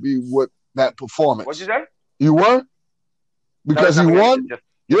completely happy with that performance. What'd you say? You were? Because he won?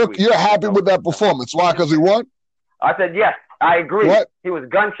 You're happy with that performance. Why? Because he won? I said, yes, I agree. What? He was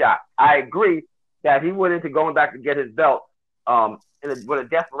gunshot. I agree that he went into going back to get his belt with a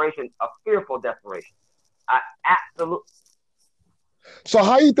desperation, a fearful desperation. I absolutely. So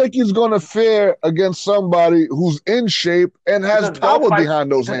how you think he's going to fare against somebody who's in shape and has power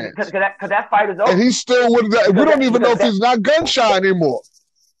behind those hands? Because that fight is over. And he's still with that. We don't even know if he's not gun-shy anymore.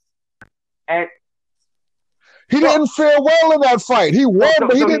 And he didn't fare well in that fight. He won,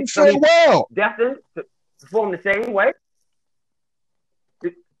 but he didn't fare well. Destined to perform the same way?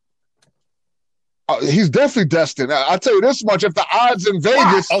 He's definitely destined. I'll tell you this much. If the odds in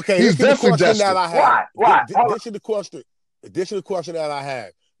Vegas, he's definitely destined. Why? This is the question. This is the question that I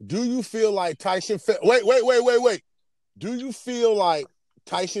have. Do you feel like Tyson... Wait. Do you feel like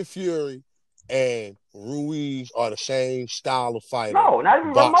Tyson Fury and Ruiz are the same style of fighter? No, not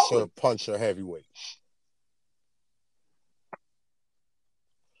even boxer, remotely. puncher, heavyweight.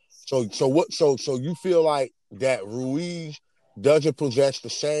 So you feel like that Ruiz doesn't possess the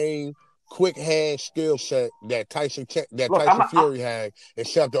same quick hand skill set that Tyson Fury had,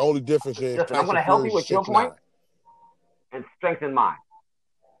 except the only difference is I'm going to help you with your point and strengthen mine.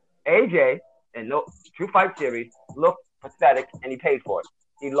 AJ in no True Fight Series looked pathetic, and he paid for it.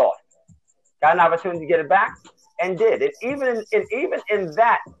 He lost. Got an opportunity to get it back, and did. And even in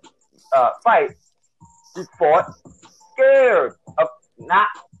that fight, he fought scared of not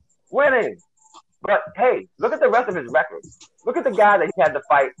winning. But hey, look at the rest of his record. Look at the guy that he had to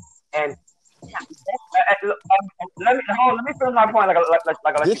fight, and let me finish my point.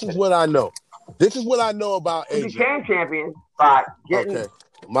 This is what I know. This is what I know about He AJ. became champion by getting Okay,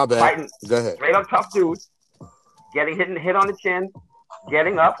 my bad. fighting Go ahead. straight up tough dudes, getting hit on the chin,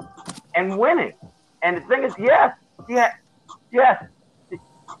 getting up, and winning. And the thing is, yes, we're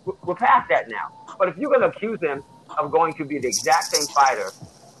past that now. But if you're going to accuse him of going to be the exact same fighter,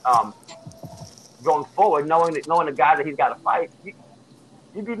 going forward, knowing the guy that he's got to fight,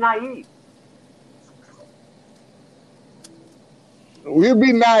 you'd be naive. We'd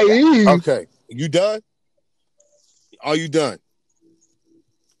be naive. Okay, you done? Are you done?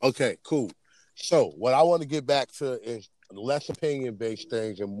 Okay, cool. So what I want to get back to is less opinion-based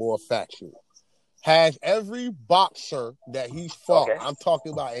things and more factual. Has every boxer that he's fought, Okay. I'm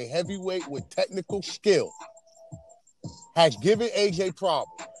talking about a heavyweight with technical skill, has given AJ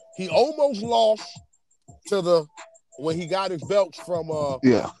problems. He almost lost to when he got his belts from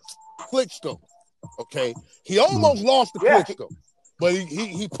Yeah. Klitschko. Okay, he almost lost to Yeah. Klitschko, but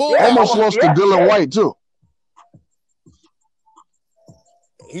he pulled Yeah, out. Almost lost yeah, to Dylan yeah. White, too.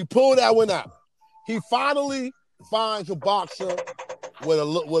 He pulled that one out. He finally finds a boxer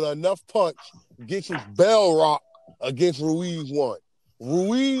with enough punch, gets his bell rocked against Ruiz 1.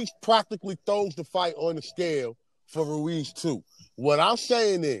 Ruiz practically throws the fight on the scale for Ruiz 2. What I'm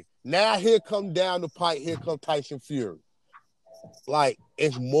saying is, now here come down the pipe, here come Tyson Fury. Like,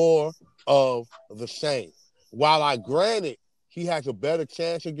 it's more of the same. While I granted he has a better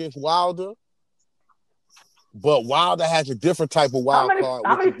chance against Wilder, but Wilder has a different type of wild card.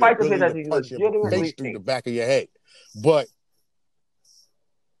 How which many is the fights of his ability has he to punch you in the legitimately face through seen? the back of your head. But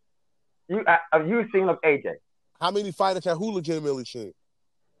You've seen of AJ, how many fighters have who legitimately seen?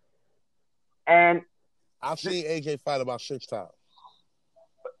 and I've seen AJ fight about 6 times.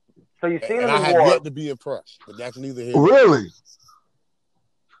 so you've seen him And I in have war. yet to be impressed. But that's neither here nor there. Really?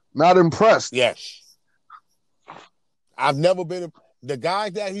 Not impressed. Yes. I've never been the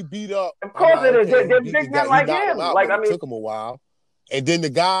guys that he beat up. Of course I'm like, it is. okay, They're he big got- men like he knocked him. out, Like, but I it mean- took him a while. And then the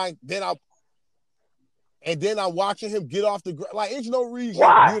guy, I'm watching him get off the ground. Like, it's no reason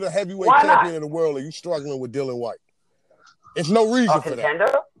Why? you're the heavyweight Why champion not? in the world and you struggling with Dylan White. It's no reason A for that.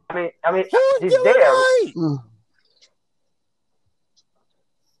 contender? I mean, Who's he's Dylan there. White? Mm.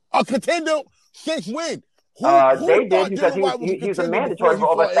 A contender since when? Who They thought did because Dylan White was a he was a contender mandatory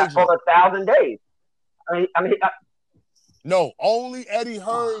before for he fought AJ? over 1,000 days. I mean, No, only Eddie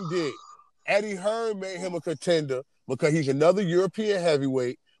Hearn did. Eddie Hearn made him a contender because he's another European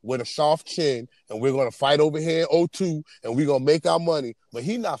heavyweight with a soft chin, and we're going to fight over here in 02, and we're going to make our money. But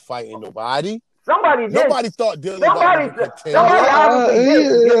he's not fighting nobody. somebody did. Nobody thought Dylan White was a contender. Somebody obviously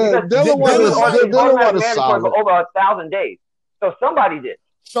did. yeah, Because Dylan White Dylan is White- he's Dylan White automatic is mandatory solid. for over 1,000 days. So somebody did.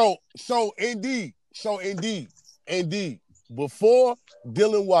 So indeed, before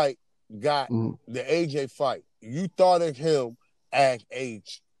Dylan White got Mhm. the AJ fight, you thought of him as a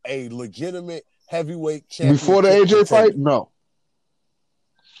legitimate heavyweight champion. Before the AJ fight? No.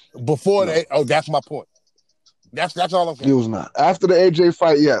 Before No. that's my point. That's all I'm He saying. was not. After the AJ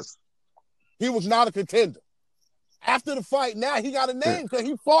fight, yes. He was not a contender. After the fight, now he got a name because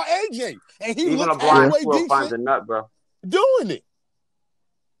he fought AJ. And he Even a looked blind halfway squirrel finds a decent nut, bro. doing it.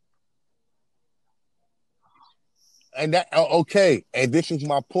 And that okay. And this is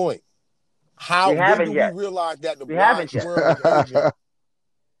my point. We haven't when do yet. we realize that the We blind haven't yet. squirrel is AJ?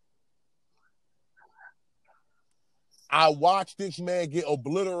 I watched this man get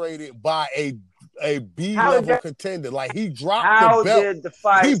obliterated by a B-level that- contender. Like, he dropped How the belt. did the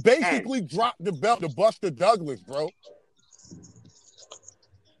fight He end? basically dropped the belt to Buster Douglas, bro.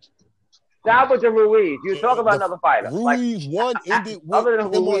 Salvador Ruiz. You talk about The- another fighter. Like, Ruiz won ended with other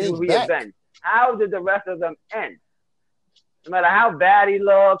than him on Ruiz, his who we back. avenged. How did the rest of them end? No matter how bad he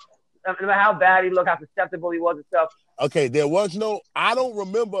looked, how susceptible he was and stuff. Okay, there was no. I don't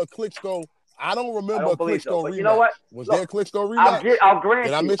remember a Klitschko. I don't remember I don't a believe so. Klitschko But rematch. you know what? Was Look, there a Klitschko rematch? I'll grant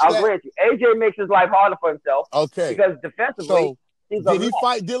Did I you. miss I'll that? grant you. AJ makes his life harder for himself Okay. because defensively, So he's a did he mess.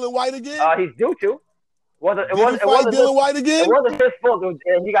 fight Dylan White again? He's due to. Did he fight wasn't Dylan White It again? wasn't his fault,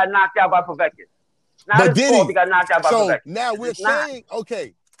 and he got knocked out by Povetkin. Not But his did fault he? he got knocked out by So Povetkin. now we're It's not. saying,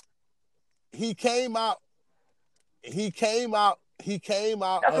 okay, he came out on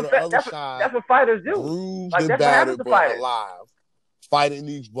the other side, That's what fighters do. bruised Like, and that's what happens battered, to but fighters. alive, fighting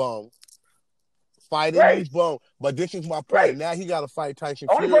these bums, fighting Right. these bones. But this is my point. Right. Now he got to fight Tyson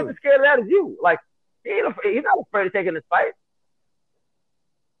Only Fury. person scared of that is you. Like, he's not afraid of taking this fight.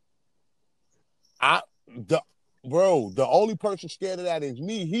 The only person scared of that is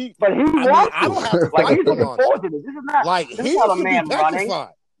me. But he wants I don't have to Like, fight he's the looking monster. forward to this. This is not, Like, this he is not a should man be running.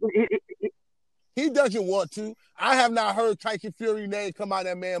 petrified. He doesn't want to. I have not heard Tyson Fury name come out of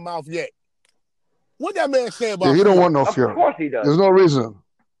that man's mouth yet. What that man say about Yeah, he don't want no Of Fury. course he does. There's no reason.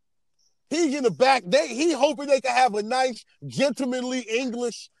 He's in the back. He hoping they can have a nice, gentlemanly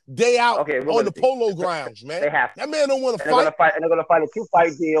English day out Okay, we're on the gonna see. polo grounds, man. They have to. That man don't want to And they're fight. gonna fight a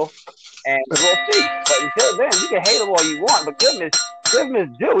 2-fight deal, and we'll see. But until then, you can hate him all you want, but give him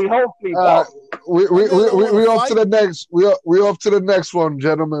his due. He hopefully won't. We wanna off fight. to the next. We off to the next one,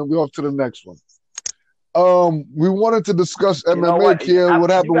 gentlemen. We off to the next one. We wanted to discuss You know MMA, what? Kia. What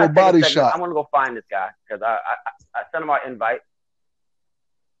You happened guys with take a Body second. Shot? I'm gonna go find this guy because I sent him our invite.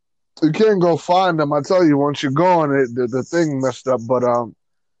 You can't go find them. I tell you, once you're gone, the thing messed up. But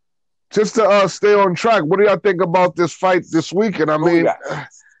just to stay on track, what do y'all think about this fight this weekend? I Who we mean, got?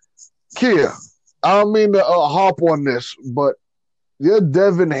 Kia, I don't mean to hop on this, but you're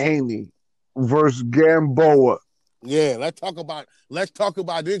Devin Haney versus Gamboa. Yeah, let's talk about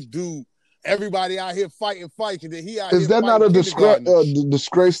this dude. Everybody out here fighting fights, and then he out Is here that not a fighting kindergartners.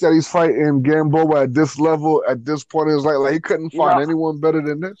 disgrace that he's fighting Gamboa at this level, at this point in his life? Like, he couldn't find anyone better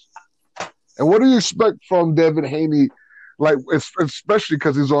than this? And what do you expect from Devin Haney, like, especially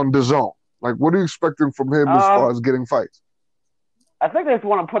because he's on DAZN? Like, what are you expecting from him as far as getting fights? I think they just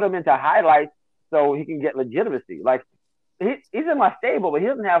want to put him into highlights so he can get legitimacy. Like, he's in my stable, but he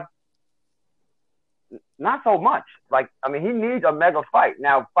doesn't have not so much. Like, I mean, he needs a mega fight.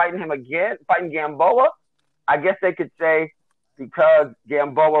 Now, fighting Gamboa, I guess they could say because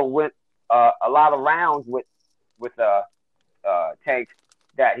Gamboa went a lot of rounds with Tank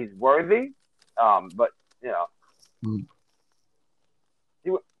that he's worthy. But, you know, he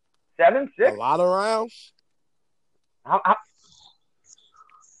went 7-6. A lot of rounds.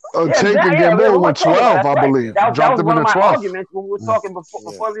 Tank and Gamboa went 12, I believe. That Dropped was him one in of the my 12th. arguments when we were talking before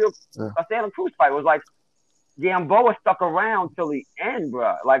the Santa Cruz fight. It was like Gamboa stuck around till the end,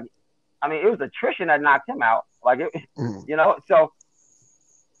 bro. Like, I mean, it was attrition that knocked him out. Like, you know, so.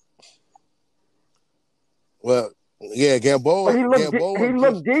 Well, yeah, Gamboa. But he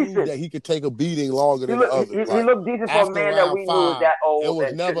looked decent. That he could take a beating longer than the others. He looked decent for a man that we knew was that old. It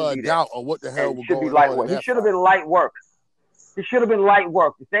was never a doubt of what the hell was going on. He should have been light work. He should have been light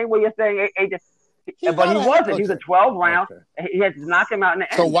work. The same way you're saying AJ. But he wasn't. Okay. He was a 12 round. Okay. He had to knock him out in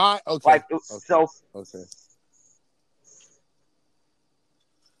the end. So why? Okay. Like, so. Okay.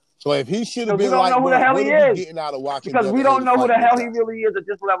 So if he should have been like, who the hell he is, getting out of watching because we don't know who the hell he really is at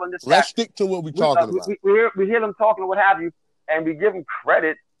this level in this. Let's stick to what we're talking about. We hear them talking, what have you, and we give him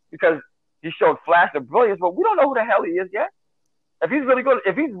credit because he showed flash of brilliance, but we don't know who the hell he is yet. If he's really going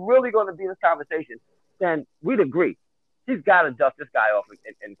to be in this conversation, then we'd agree he's got to dust this guy off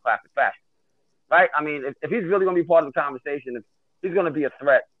in classic fashion, right? I mean, if he's really going to be part of the conversation, if he's going to be a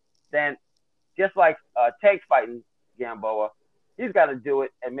threat, then just like Tank's fighting Gamboa, he's got to do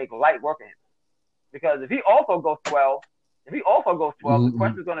it and make light work of him. Because if he also goes 12, the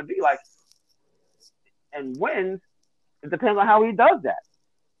question is going to be like, and wins, it depends on how he does that.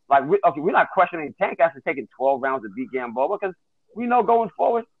 Like, we're not questioning Tank after taking 12 rounds to beat Gamboa because we know going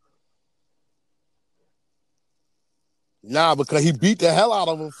forward. Nah, because he beat the hell out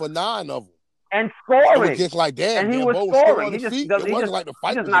of him for 9 of them. And scoring. It was just like, damn, and he Gamboa was scoring. He's just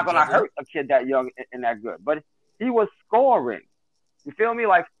not going to hurt a kid that young and that good. But he was scoring. You feel me?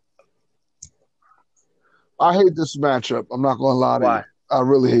 Like, I hate this matchup. I'm not going to lie to you. I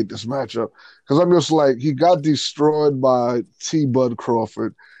really hate this matchup because I'm just like, he got destroyed by T. Bud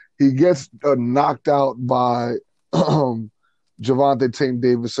Crawford. He gets knocked out by Gervonta Tank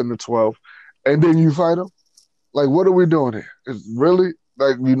Davis in the 12th, and then you fight him. Like, what are we doing here? It's really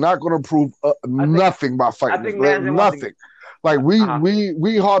like you're not going to prove nothing by fighting this. Like, nothing. Like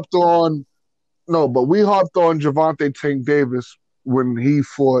we hopped on. No, but we hopped on Gervonta Tank Davis when he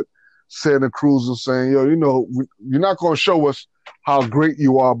fought Santa Cruz and saying, yo, you know, you're not going to show us how great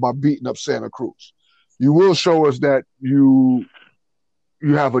you are by beating up Santa Cruz. You will show us that you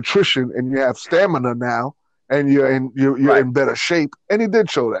have attrition and you have stamina now and you're in better shape. And he did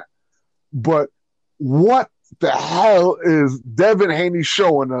show that. But what the hell is Devin Haney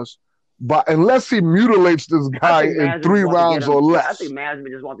showing us? But unless he mutilates this guy in 3 rounds or less. I think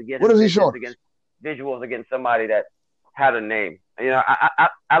management just wants to get what is he showing? Visuals against somebody that had a name. You know, I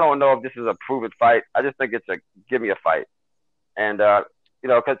don't know if this is a prove it fight. I just think it's a give me a fight. And, you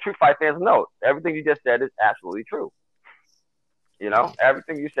know, because true fight fans know everything you just said is absolutely true. You know,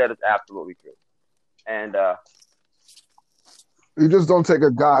 everything you said is absolutely true. And You just don't take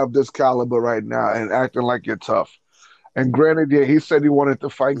a guy of this caliber right now and acting like you're tough. And granted, yeah, he said he wanted to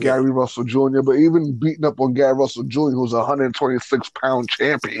fight Yeah. Gary Russell Jr., but even beating up on Gary Russell Jr., who's a 126-pound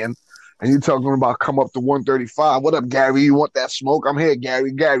champion, and you talking about come up to 135. What up, Gary? You want that smoke? I'm here,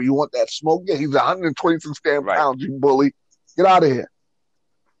 Gary. Gary, you want that smoke? Yeah, he's 126 damn Right. pounds, you bully. Get out of here.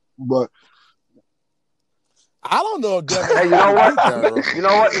 But I don't know if Devin Hey, you know what? beat Gary Russell. You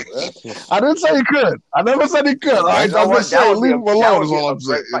know what? That's just- I didn't say he could. I never said he could. All right, You know I'm what? just saying, leave him that alone would is be all a I'm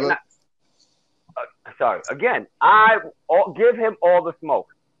saying. great You know? fight. Sorry. Again, give him all the smoke.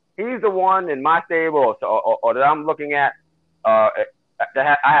 He's the one in my stable or that I'm looking at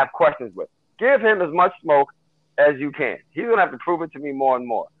that I have questions with. Give him as much smoke as you can. He's gonna have to prove it to me more and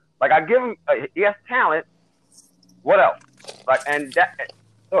more. Like I give him, he has talent. What else? Like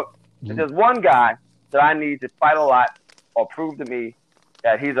look, if there's one guy that I need to fight a lot or prove to me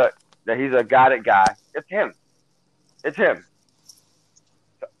that he's a guided guy, it's him. It's him.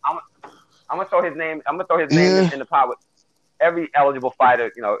 So I'm gonna throw his name. I'm gonna throw his name in the pot with every eligible fighter,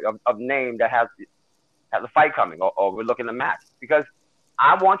 of name that has a fight coming or we're looking to match, because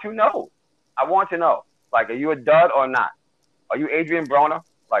I want to know. I want to know. Like, are you a dud or not? Are you Adrian Broner?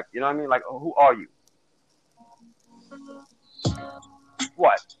 Like, you know what I mean? Like, who are you?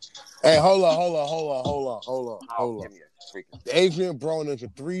 What? Hey, hold on. Oh, give me a freaking. Adrian Broner is a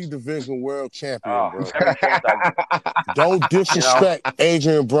 3-division world champion, Oh, bro. every chance I Don't disrespect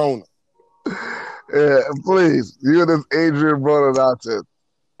Adrian Broner. Yeah, please. You and this Adrian Broner nonsense.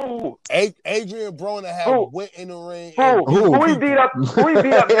 Who? Adrian Broner Who? went in the ring. Who? and beat Who he people. beat up? Who he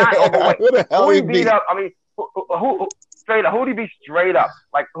beat up? Not overweight. Who the hell Who he he beat beat? up? I mean, who straight up? Who did he beat straight up?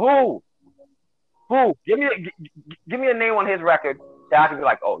 Like who? Who? Give me a name on his record that I can be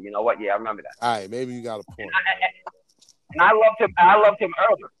like, oh, you know what? Yeah, I remember that. All right, maybe you got a point. And I loved him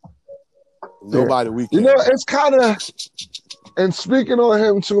earlier. Nobody we can. You know, it's kind of, and speaking on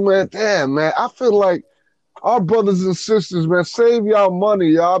him too, man, damn, man, I feel like our brothers and sisters, man, save y'all money,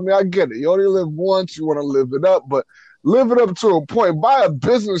 y'all. I mean, I get it. You only live once, you want to live it up, but live it up to a point. Buy a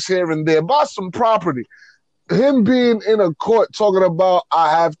business here and there. Buy some property. Him being in a court talking about, I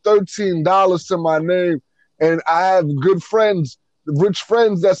have $13 to my name and I have good friends, rich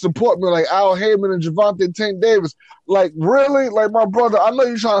friends that support me, like Al Heyman and Javante Tank Davis. Like, really? Like, my brother, I know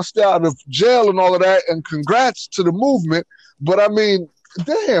you're trying to stay out of jail and all of that, and congrats to the movement, but I mean,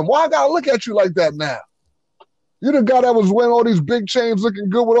 damn, why I gotta look at you like that now? You the guy that was wearing all these big chains, looking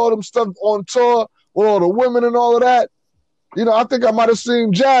good with all them stuff on tour, with all the women and all of that. You know, I think I might have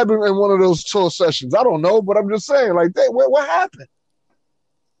seen Jab in one of those tour sessions. I don't know, but I'm just saying, like, what happened?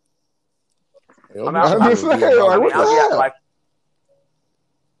 I'm just saying, like, what the hell? Like,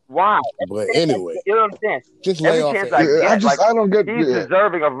 why? But anyway, You don't understand. just lay Every off chance it. I get, I don't get. he's Yeah.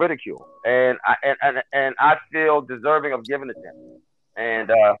 deserving of ridicule, and I feel deserving of giving it to him.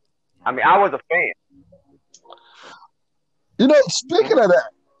 And I mean, I was a fan. You know, speaking of that,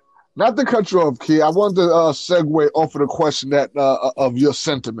 not to cut you off, Key, I wanted to segue off of the question that of your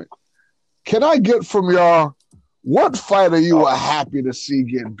sentiment. Can I get from y'all what fighter you were happy to see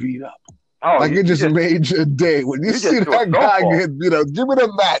get beat up? Oh, Like it just made your day when you you see just do that a guy softball. get beat up. Give me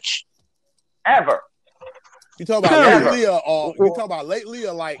the match. ever. You talking about Period. lately or you talking about lately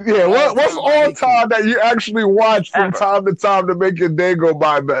or like? Yeah, what's all all time that you actually watch from Ever. time to time to make your day go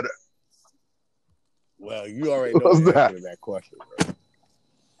by better? Well, you already know What's the that? answer to that question,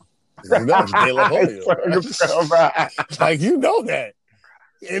 bro. You know it's De La Hoya, bro. Like you know that,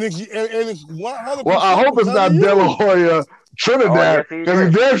 and it's 100%. Well, I hope it's not De La Hoya Trinidad, Oh, yes, he because he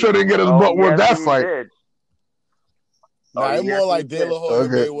did. damn sure didn't get his butt with that he fight. did. Nah, Oh, it's yes, more like he De did. La Hoya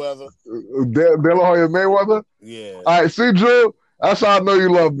Okay. Mayweather. De La Hoya Mayweather? Yeah. All right, see, Drew, that's how I know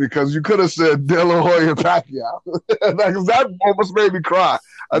you love me, because you could have said De La Hoya Pacquiao. Because that almost made me cry.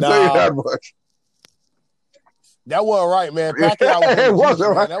 I tell you Nah. that much. That wasn't right, man. Pacquiao was It wasn't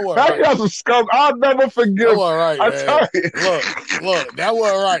man. right. That wasn't right. Pacquiao's a scum. I'll never forgive. That wasn't right, I man. tell you. Look, that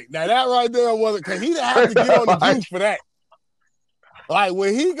wasn't right. Now that right there wasn't, because he didn't have to get on the juice for that. Like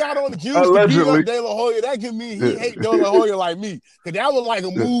when he got on the juice to beat Allegedly. up De La Hoya, that can mean he Yeah. hate De La Hoya like me. Cause that was like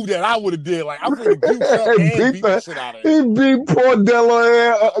a move that I would have did. Like I'm finna juice up He and beat beat the the- shit out of him. He beat poor De La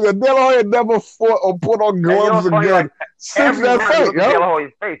Hoya. De La Hoya never fought or put on And you know gloves what's funny? again Like, since every that time you fight, look at De La yo.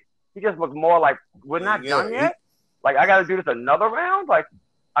 Hoya's face, he just looked more like, we're not Yeah, done yet? Like, I got to do this another round? Like,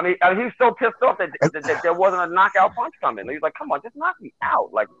 I mean, he was so pissed off that there wasn't a knockout punch coming. He was like, come on, just knock me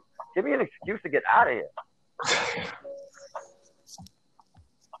out. Like, give me an excuse to get out of here.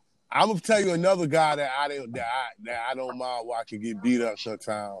 I'm gonna tell you another guy that I don't mind watching get beat up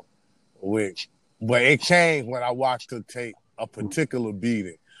sometimes, but it changed when I watched her take a particular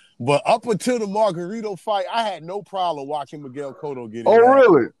beating. But up until the Margarito fight, I had no problem watching Miguel Cotto get his Oh, ass.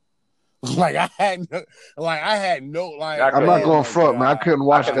 really? Like I had no like. I'm not going oh front, man. I God. couldn't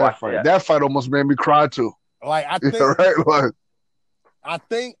watch that fight. Yeah. That fight almost made me cry too. Like I Yeah, think, right? Like, I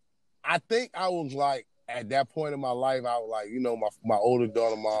think I was like at that point in my life, I was like, you know, my older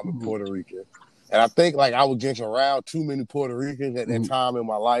daughter mom is Puerto Rican, and I think like I was just around too many Puerto Ricans at that time in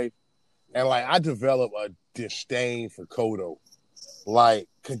my life, and like I developed a disdain for Cotto. Like,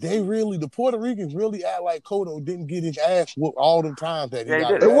 could they really? The Puerto Ricans really act like Cotto didn't get his ass whooped all the times that he Yeah, he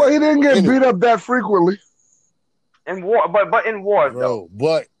got. did. his and what, he ass didn't get Anyway. beat up that frequently. In war, but in wars though. Bro,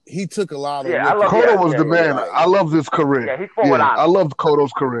 but he took a lot of. Yeah, I love- Cotto yeah, was yeah, the man. yeah. I love this career. Yeah, he fought with honor. I loved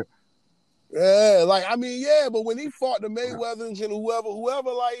Cotto's career. Yeah, like I mean, yeah, but when he fought the Mayweathers and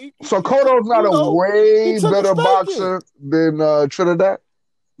whoever, like, So Cotto's not you know, a way he took a better spanking. boxer than Trinidad.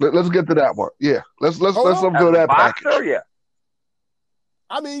 Let's get to that one. Yeah, let's Hold on. do As a that package. boxer, yeah.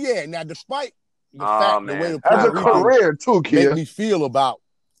 I mean, yeah. Now, despite the Oh, fact the man. way the As a Puerto Ricans career too, make kid. me feel about,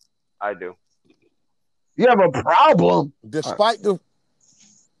 I do. You have a problem. despite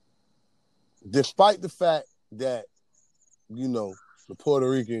the fact that you know the Puerto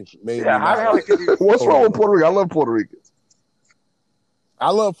Ricans made Yeah, me. how the hell could you? What's wrong with Puerto Rico? I love Puerto Ricans. I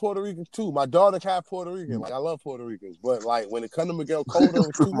love Puerto Ricans too. My daughter's half Puerto Rican. Like I love Puerto Ricans, but like when it comes to Miguel Cotto,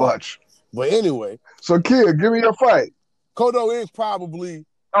 it's Too much. But anyway, So, kid, give me your fight. Cotto is probably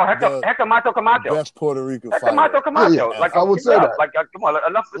Oh, Hector Mato the Camacho. best Puerto Rican Hector fighter. Mato Camacho. Yeah, Like I would keep say it up. that. Like come on,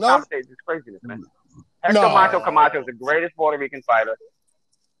 enough of the No. conversation. It's craziness, man. Hector No. Mato Camacho is the greatest Puerto Rican fighter.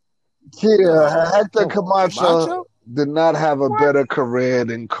 Kid, Hector Come on, Camacho Camacho? did not have a better career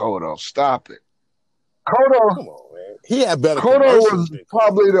than Cotto. Stop it. Cotto Come on, man. He had better Cotto commercials was than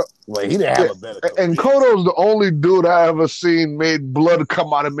probably the Like he didn't have a better and career. Cotto's the only dude I ever seen made blood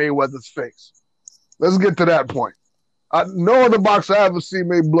come out of Mayweather's face. Let's get to that point. No other boxer I ever seen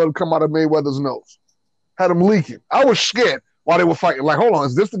made blood come out of Mayweather's nose. Had him leaking. I was scared while they were fighting. Like, hold on,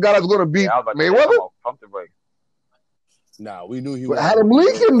 is this the guy that's going to beat Yeah, I was about to say, Mayweather? come on, pump the brakes. Nah, we knew he But was. had him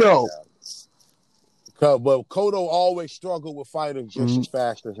leaking, though. But Cotto always struggled with fighters just as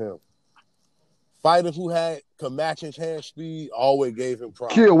fast as him. Fighters who could match his hand speed always gave him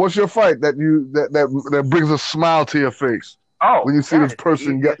problems. Kill, what's your fight that brings a smile to your face Oh, when you see that this is the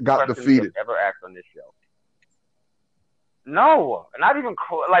person easiest got question defeated? you've ever asked on this show. No, not even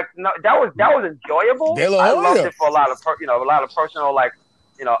like no. That was enjoyable. De La I Hoya. loved it for a lot of personal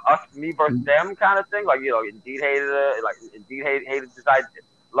me versus them kind of thing. Like Indeed hated it. Like Indeed hated this. I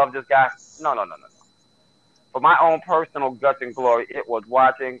love this guy. No. For my own personal guts and glory, it was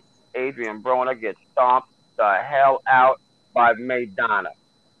watching Adrian Broner get stomped the hell out by Maidana.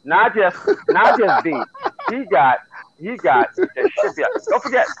 Not just beat. He got the shit beat. Don't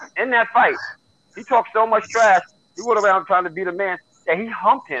forget, in that fight, he talked so much trash. He went around trying to beat a man that he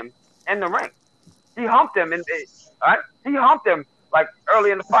humped him in the ring. He humped him, he humped him like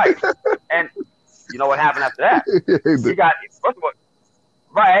early in the fight. And you know what happened after that? He got first of all,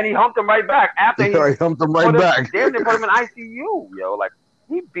 right, and he humped him right back after he humped him right back. Damn, they put him in ICU, yo. Like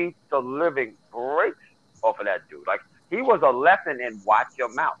he beat the living breaks off of that dude. Like he was a lesson in watch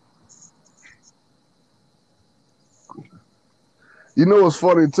your mouth. You know what's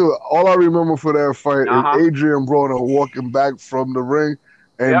funny too? All I remember for that fight is Adrian Broner walking back from the ring,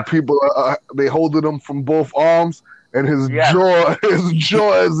 and people they holding him from both arms, and his jaw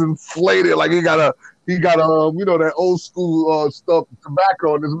is inflated like he got that old school stuff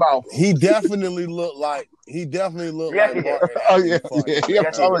tobacco in his mouth. He definitely looked like Martin. Oh yeah,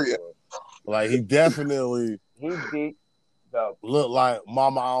 I'm telling you. Like he definitely He beat the looked like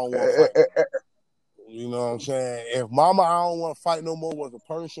Mama. I don't want to fight. You know what I'm saying? If Mama, I don't want to fight no more was a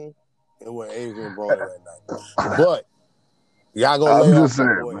person, it was Adrian Broner that night. But y'all gonna lay off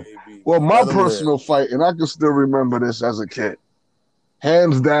my boy, AB. Well, my Let him personal fight, and I can still remember this as a kid,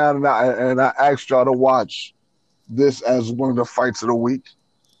 hands down, and I asked y'all to watch this as one of the fights of the week.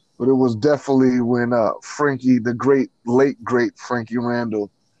 But it was definitely when Frankie, the late great Frankie Randall,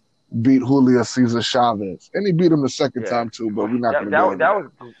 beat Julio Cesar Chavez, and he beat him the second time too. But we're not going to go into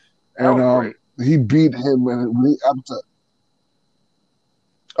that. That was great. He beat him, and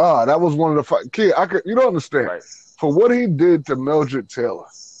that was one of the fights. Kid, you don't understand. Right. For what he did to Mildred Taylor,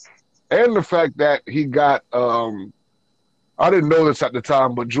 and the fact that he got, I didn't know this at the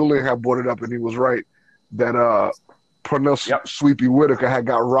time, but Julian had brought it up, and he was right, that Pernell Sweepy Whitaker had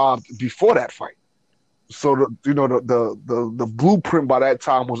got robbed before that fight. So, the blueprint by that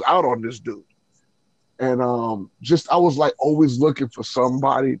time was out on this dude. And just I was like always looking for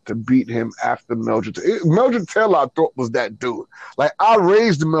somebody to beat him after Mildred. Mildred Taylor, I thought was that dude. Like I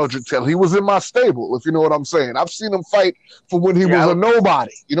raised Mildred Taylor. He was in my stable, if you know what I'm saying. I've seen him fight for when he was a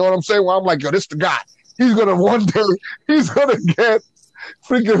nobody. You know what I'm saying? Where I'm like, yo, this the guy. He's gonna one day. He's gonna get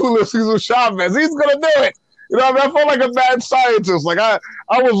freaking Julio Cesar Chavez. He's gonna do it. You know what I mean? I felt like a mad scientist. Like I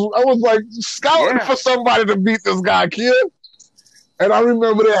was like scouting for somebody to beat this guy, kid. And I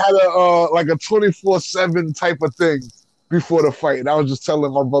remember they had like a 24/7 type of thing before the fight. And I was just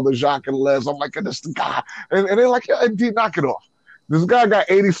telling my brother Jacques and Les, I'm like, this the guy. And they're like, yeah, D, knock it off. This guy got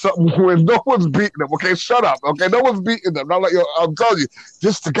 80-something wins. No one's beating him. Okay, shut up. Okay, no one's beating him. I'm like, yo, I'm telling you,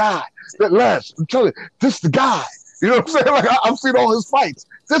 this the guy. Les, I'm telling you, this the guy. You know what I'm saying? Like I've seen all his fights.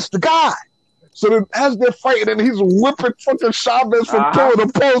 This the guy. So then as they're fighting and he's whipping fucking Chavez from pillar to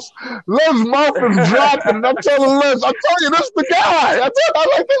post, Les' mouth is dropping. And I'm telling Les, I'm telling you, this the guy. I'm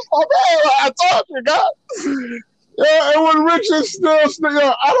like, this my man. I told you, God. Yeah, and when Richard still,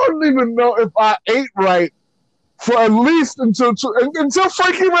 I don't even know if I ate right for at least until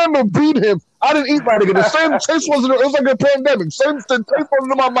Frankie Randall beat him. I didn't eat right again. The same taste wasn't, it was like a pandemic. Same taste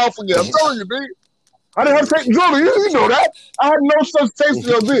wasn't in my mouth again. I'm telling you, B. I didn't have taste. Julie, you know that. I had no such taste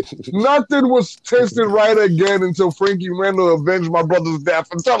in your Nothing was tasted right again until Frankie Randall avenged my brother's death.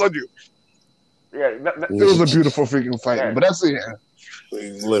 I'm telling you. Yeah, it was a beautiful freaking fight. Yeah. But that's it.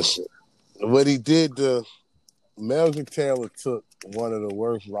 Listen, what he did to Melvin Taylor took one of the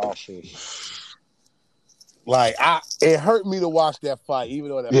worst losses. Like it hurt me to watch that fight,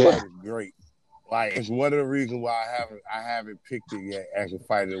 even though that fight was great. Like it's one of the reasons why I haven't picked it yet as a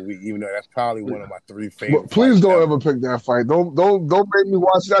fight of the week, even though that's probably one of my 3 favorite. But please don't ever pick that fight. Don't make me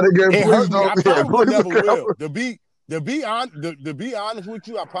watch that again. It please don't. I probably never will. To be honest with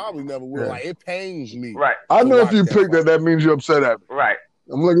you, I probably never will. Like it pains me. Right. I know if you pick that means you're upset at me. Right.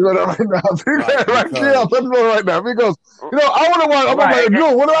 I'm looking at that right now. Let's go right now. Because I want to watch. I'm like,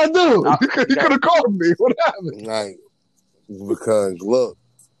 Drew, what did I do? You could have called me. What happened? Like, because look.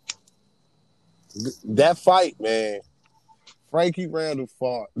 That fight, man, Frankie Randall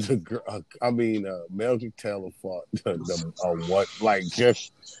fought Melvin Taylor fought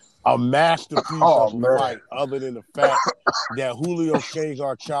just a masterpiece of a fight, other than the fact that Julio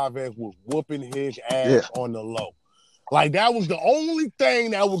Cesar Chavez was whooping his ass on the low. Like, that was the only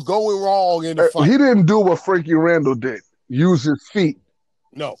thing that was going wrong in the fight. He didn't do what Frankie Randall did, use his feet.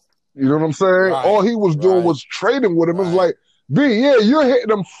 No. You know what I'm saying? Right. All he was doing was trading with him. It was like, B, you're hitting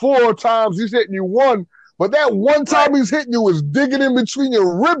him 4 times. He's hitting you 1. But that one time he's hitting you is digging in between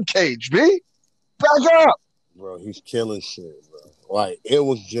your rib cage, B. Back up. Bro, he's killing shit, bro. Like, it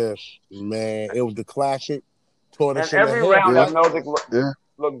was just, man, it was the classic tortoise and in the every head. round that Meldick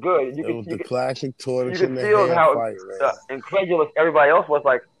looked good. It was the classic tortoise in the head fight. You could feel how right? incredulous everybody else was.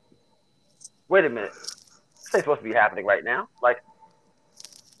 Like, wait a minute. This ain't supposed to be happening right now. Like,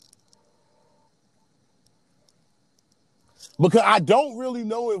 because I don't really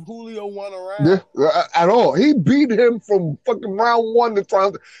know if Julio won a round. At all. He beat him from fucking round 1 to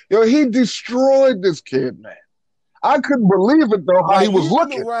round. He destroyed this kid, man. I couldn't believe it, though, how he was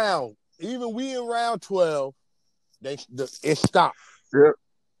looking. Even we in round 12, it stopped. Yeah.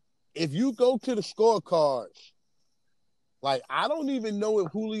 If you go to the scorecards, like, I don't even know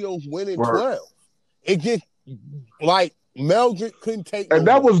if Julio's winning 12. It just, like, Meldrick couldn't take And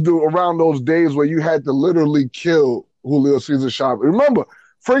that was around those days where you had to literally kill Julio Cesar Chavez. Remember,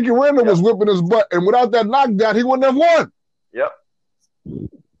 Frankie Randall was whipping his butt, and without that knockdown, he wouldn't have won. Yep.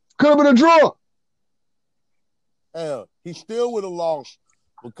 Could have been a draw. Hell, he still would have lost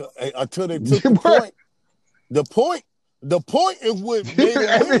because, until they took the point. The point is what made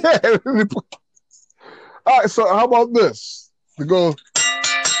it win. All right, so how about this? To go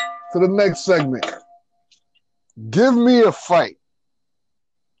to the next segment. Give me a fight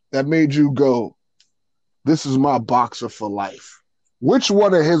that made you go, this is my boxer for life. Which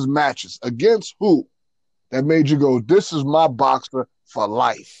one of his matches, against who, that made you go, this is my boxer for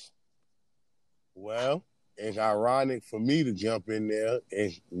life? Well, it's ironic for me to jump in there,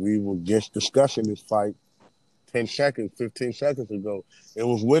 as we were just discussing this fight 15 seconds ago. It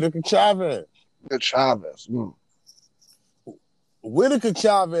was Whitaker Chavez. Chavez. Whitaker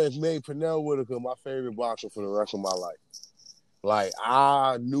Chavez made Pernell Whitaker my favorite boxer for the rest of my life. Like,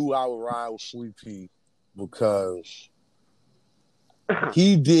 I knew I would ride with Sweet Pea because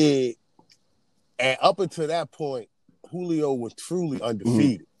he did, and up until that point, Julio was truly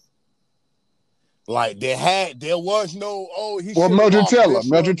undefeated. Like, there was no, Mildred Taylor.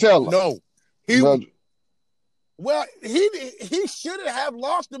 No. Well, he shouldn't have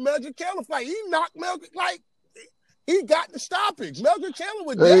lost the Mildred Taylor fight. He knocked Mildred, like, He got the stoppage. Meldrick Taylor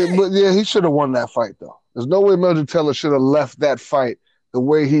was dead. But yeah, he should have won that fight though. There's no way Meldrick Taylor should have left that fight the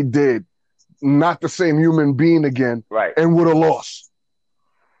way he did. Not the same human being again, Right. and would have lost.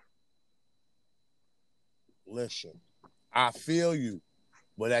 Listen, I feel you,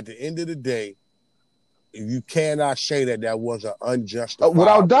 but at the end of the day, you cannot say that was an unjustified.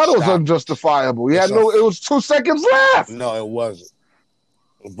 Without doubt, it was stop. unjustifiable. He had It's it was 2 seconds left. No, it wasn't.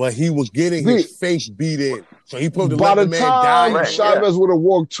 But he was getting his face beat in, so he put the By the man die. time Right, Chavez would have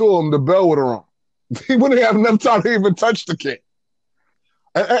walked to him, the bell would have rung. He wouldn't have enough time to even touch the kid.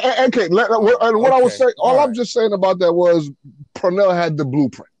 Okay, what I was saying, all I'm just saying about that was Pernell had the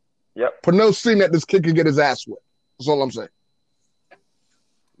blueprint. Yep. Pernell seen that this kid could get his ass whipped. That's all I'm saying.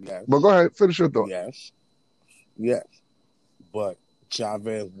 Yes. But go ahead, finish your thought. Yes. But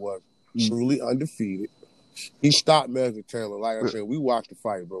Chavez was truly undefeated. He stopped Meldrick Taylor. Like I said, we watched the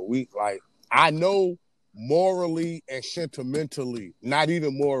fight, bro. I know morally and sentimentally, not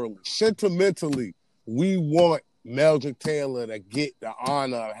even morally, sentimentally, we want Meldrick Taylor to get the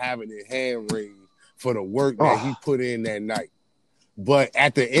honor of having his hand raised for the work that he put in that night. But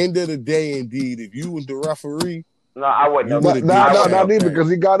at the end of the day, indeed, if you was the referee, No, I wouldn't. Not even because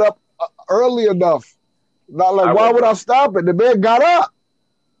he got up early enough. Not like, why would I stop it? The man got up.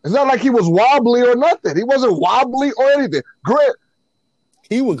 It's not like he was wobbly or nothing. He wasn't wobbly or anything. Grant,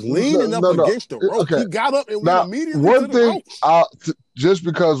 he was leaning up against the rope. Okay. He got up and now, went immediately one to the thing, ropes. just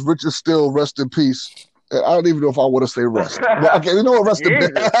because Richard Steele, rest in peace. I don't even know if I want to say rest. But, okay, you know what? Rest in peace.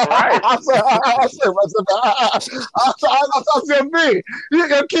 I said rest in peace. I said me. You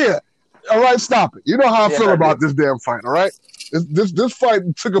can't. All right, stop it. You know how I feel about this damn fight, all right? This fight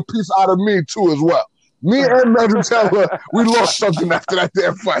took a piece out of me, too, as well. Me and Meldrick Taylor, we lost something after that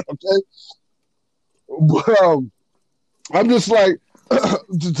damn fight, okay? But I'm just like,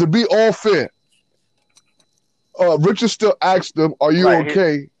 to be all fair, Richard still asked him, are you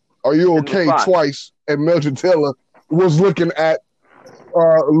okay? Are you okay twice? And Meldrick Taylor was looking at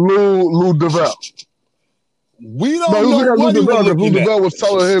Lou DeVell. We don't know what he was Lou DeVell was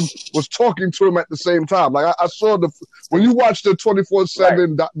telling him, was talking to him at the same time. Like I saw when you watch the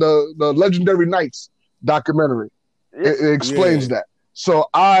 24/7 the Legendary Nights documentary, it explains that. So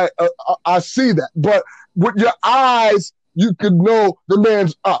I see that, but with your eyes, you could know the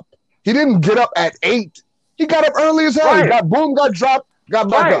man's up. He didn't get up at 8. He got up early as hell. He got dropped, got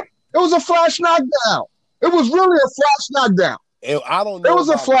back up. It was a flash knockdown. It was really a flash knockdown. I don't know. It was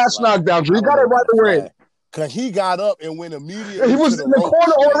a flash knockdown. He got it right away. Because he got up and went immediately. He was in the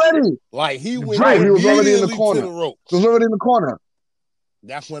corner already. Like he went. He was already in the corner. To the rope. He was already in the corner.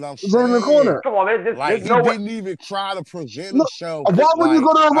 That's what I'm saying. He was already in the corner. Come on, man. He didn't even try to present himself. Why would you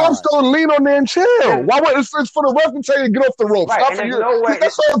go to the ropes though and lean on there and chill? Why would it's for the ref to tell you to get off the ropes? Right,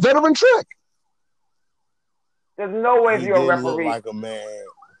 That's a veteran trick. There's no way if you're a referee. Like a man.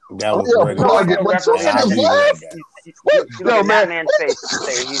 That was ready. You look at that man's face and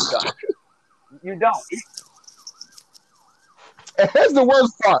say he's done. You don't. And here's the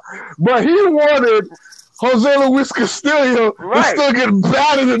worst part. But he wanted Jose Luis Castillo to still get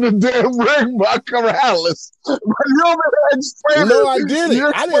battered in the damn ring by Corrales. But you over there explaining. No, I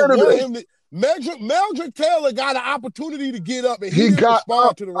didn't. I didn't want him to. Meldrick Taylor got an opportunity to get up, and he didn't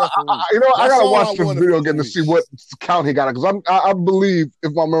respond to the referee. I gotta watch the video again to see what count he got it, because I believe,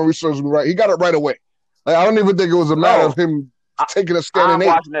 if my memory serves me right, he got it right away. Like, I don't even think it was a matter of him taking a standing 8.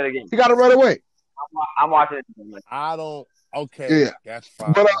 I'm watching it again. He got it right away. I'm watching it again. I don't. Okay, that's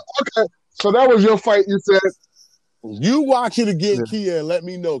fine. But okay, so that was your fight. You said you watch it again, Kia, and let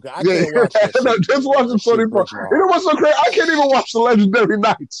me know. Cause I can't watch that. No, just watch the 24. You know what's so crazy? I can't even watch the Legendary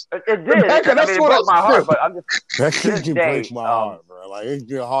Nights. It did. It broke my heart, but I'm just that shit breaks my heart, bro. Like it's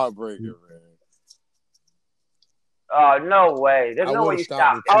just heartbreaking, man. Oh, no way. There's no way you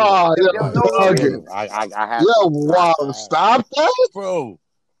stop it. Oh, I have wow. Stop that? Bro,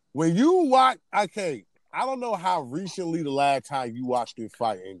 when you watch, okay, I don't know how recently the last time you watched this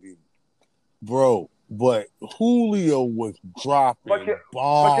fight, indeed. Bro, but Julio was dropping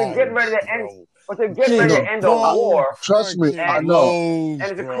bombs. But you're getting ready to end. But they're getting ready to end a war. Trust me, I know. And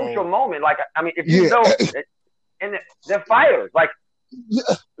it's a crucial moment. Like, I mean, if you know, and they're fighters. Like,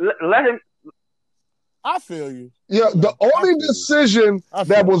 let him. I feel you. Yeah, the only decision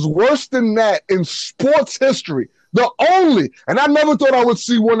that was worse than that in sports history, and I never thought I would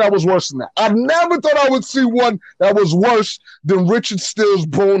see one that was worse than that. I never thought I would see one that was worse than Richard Steele's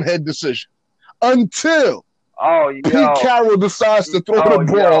bonehead decision. Until Pete Carroll decides to throw the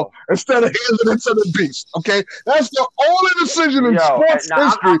ball instead of handing it to the beast. Okay? That's the only decision in sports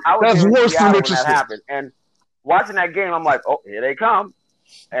history that's worse than Richard Steele. And watching that game, I'm like, oh, here they come.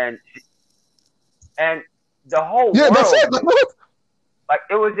 And the whole Yeah, world. that's it. Like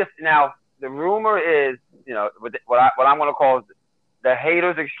it was just now. The rumor is, what I'm going to call the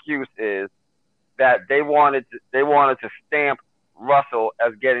haters' excuse is that they wanted to stamp Russell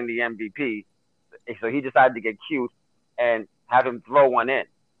as getting the MVP, so he decided to get cute and have him throw one in.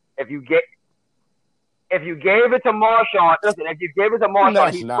 If you gave it to Marshawn, listen, if you gave it to Marshawn,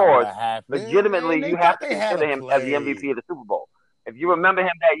 That's he not scored. what happened. Legitimately, Man, you have to consider him as the MVP of the Super Bowl. If you remember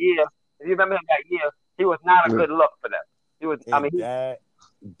him that year, he was not a good look for them. He was. That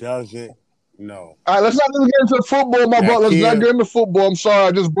doesn't. No. All right, let's not even get into football, my brother. Let's not get into football. I'm sorry,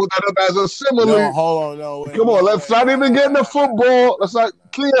 I just brought that up as a simile. No, hold on, no. Come on, let's not even get into football. Let's not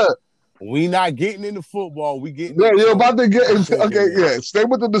clear. We not getting into football. We getting. Yeah, you're about to get into. Okay, yeah. Stay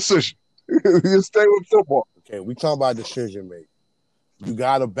with the decision. You stay with football. Okay, we talking about decision making. You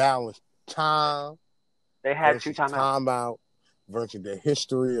got to balance time. They had 2 timeout versus the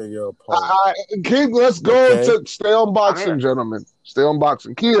history of your opponent. Let's go to stay on boxing, gentlemen. Stay on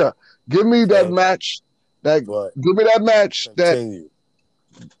boxing. Kia, give me that match. Give me that match that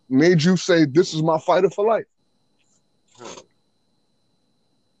made you say, "This is my fighter for life."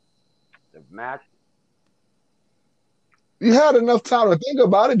 The match. You had enough time to think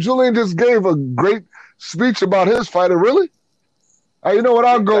about it. Julian just gave a great speech about his fighter. Really? You know what?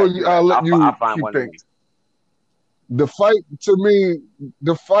 I'll go. I'll let you keep thinking. The fight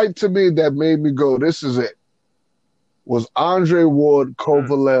to me that made me go, "This is it," was Andre Ward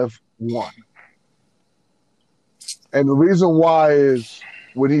Kovalev 1. And the reason why is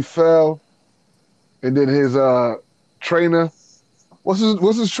when he fell, and then his trainer, what's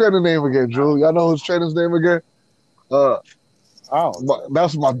his trainer name again, Jules? Y'all know his trainer's name again?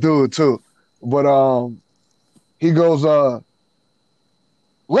 That's my dude too. But he goes,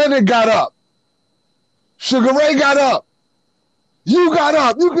 Leonard got up. Sugar Ray got up. You got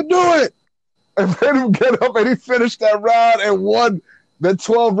up. You can do it. And made him get up, and he finished that round and won the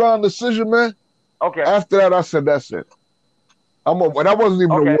 12-round decision, man. Okay. After that, I said, that's it. And I wasn't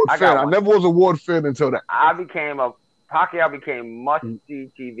even a Ward fan. I never was a Ward fan until that. Pacquiao became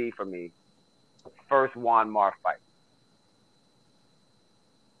must-see TV for me. First Juan Mar fight.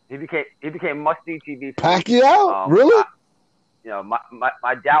 He became must-see TV for Pacquiao? Really?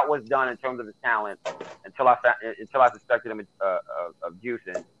 My doubt was done in terms of his talent until I suspected him of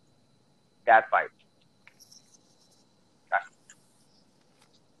juicing that fight.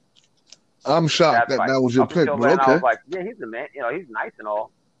 I'm shocked that was your pick, but okay. I was like, yeah, he's the man. He's nice and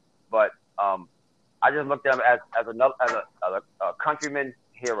all, but I just looked at him as a countryman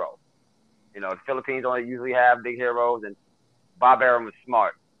hero. The Philippines only usually have big heroes, and Bob Arum was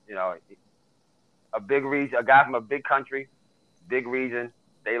smart. A big region, a guy from a big country, big region.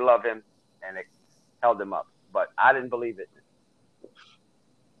 They love him, and it held him up. But I didn't believe it.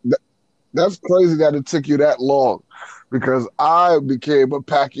 That's crazy that it took you that long, because I became a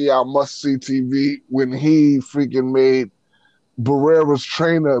Pacquiao must-see TV when he freaking made Barrera's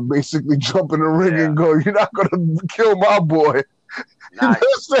trainer basically jump in the ring and go, "You're not going to kill my boy. Nah,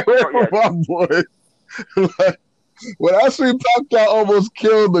 stay away from my boy." Like, when I see Pacquiao almost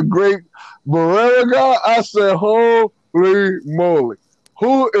kill the great Barrera guy, I said, holy moly.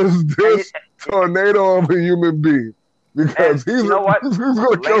 Who is this tornado of a human being? Because he's going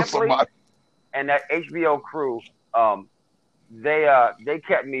to kill somebody. And that HBO crew, they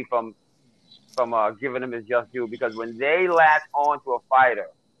kept me from giving him his just due, because when they latch on to a fighter,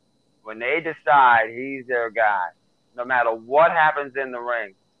 when they decide he's their guy, no matter what happens in the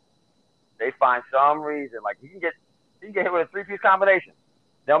ring, they find some reason, like he can get hit with a 3-piece combination.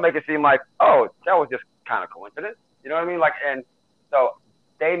 They'll make it seem like, oh, that was just kind of coincidence. You know what I mean? Like, and so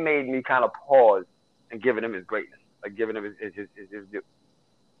they made me kind of pause and giving him his greatness, like giving him his due.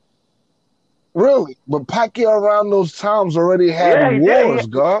 Really? But Pacquiao around those times already had wars,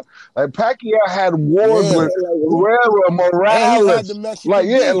 God. Like Pacquiao had wars with Herrera, Morales.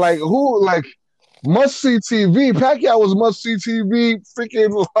 Must-see TV. Pacquiao was must-see TV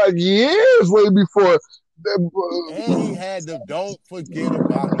freaking like years way before. And he had the, don't forget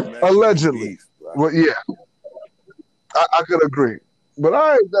about the allegedly. Beef, right? Well, yeah. I could agree. But all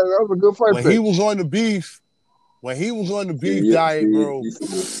right, that was a good fight. When he was on the beef diet, bro,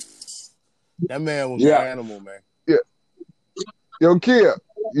 that man was an animal, man. Yeah. Yo, Kia,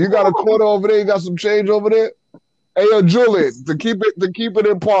 you got a quarter over there? You got some change over there? Hey, yo, Julian, to keep it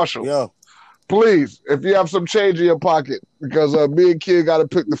impartial. Yeah. Please, if you have some change in your pocket, because me and Kia got to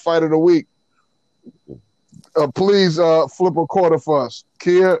pick the fight of the week. Please flip a quarter for us.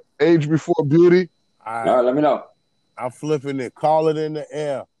 Kia, Age Before Beauty. All right, let me know. I'm flipping it. Call it in the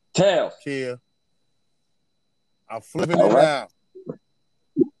air. Tails. Kia. I'm flipping it now.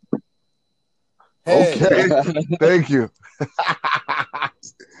 Head. Okay, thank you.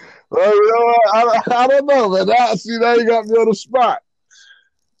 Well, you know what? I don't know, man. Now you got me on the spot.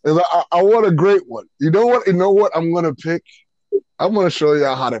 'Cause I want a great one. You know what? I'm gonna pick. I'm gonna show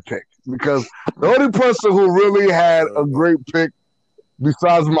y'all how to pick because the only person who really had a great pick,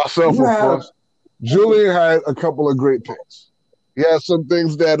 besides myself, of course, Julian had a couple of great picks. He had some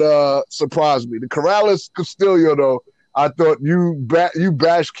things that surprised me. The Corrales Castillo, though, I thought you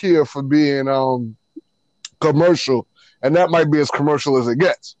bashed Kia for being commercial, and that might be as commercial as it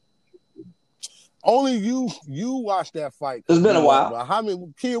gets. Only you watched that fight. It's been a while. But how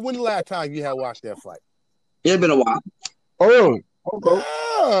many, Kia, when the last time you had watched that fight? It's been a while. Oh, really? Okay.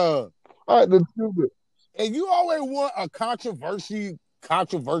 Yeah. All right, then do it. And you always want a controversial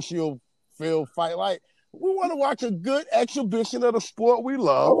field fight. Like, we want to watch a good exhibition of the sport we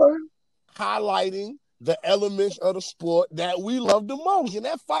love, All right. highlighting the elements of the sport that we love the most. And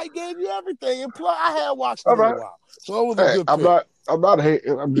that fight gave you everything. And plus, I had watched it in a while. So it was a good pick. I'm not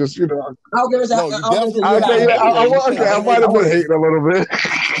hating. I'm just, No, you definitely I might have been hating a little bit.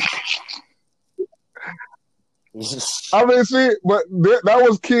 I mean, see, but that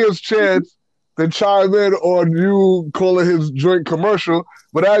was Kia's chance to chime in on you calling his joint commercial.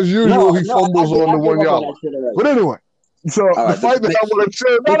 But as usual, he fumbles on the 1 yard. But anyway, so the fight that I want to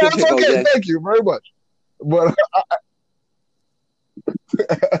share, that's okay. Thank you very much. But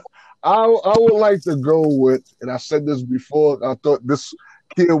I would like to go with, and I said this before, I thought this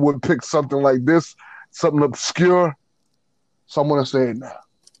kid would pick something like this, something obscure. So I'm going to say it now.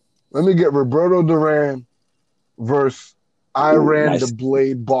 Let me get Roberto Duran versus Iran the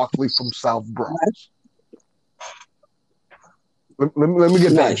Blade Barkley from South Bronx. Let me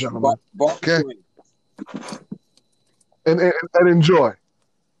get that, gentlemen. Okay? And enjoy.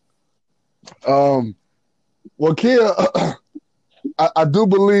 Well, Kia, I do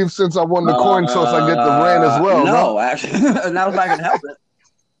believe since I won the coin toss, I get the Rand as well. No, actually, not if I can help it.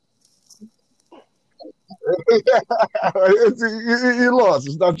 You lost.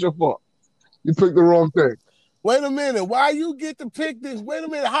 It's not your fault. You picked the wrong thing. Wait a minute. Why you get to pick this? Wait a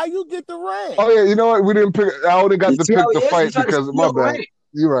minute. How you get the Rand? Oh, yeah. You know what? We didn't pick. I only got to pick the fight because of my bad.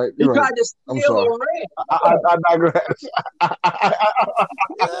 You're right. You're right. I'm sorry. I'm not gonna.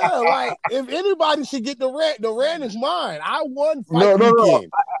 Yeah, like if anybody should get the Rand is mine. I won fight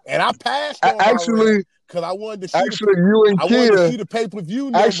weekend, and I passed on actually because I wanted to see. You and Kia. I wanted to see the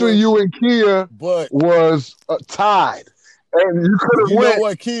pay-per-view. Actually, you and Kia was tied, and you could have went. Know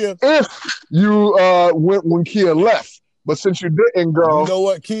what, Kia? If you went when Kia left, but since you didn't go, you know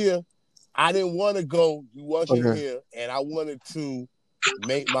what, Kia? I didn't want to go. You wasn't here, and I wanted to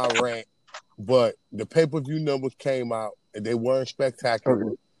make my rant, but the pay-per-view numbers came out and they weren't spectacular.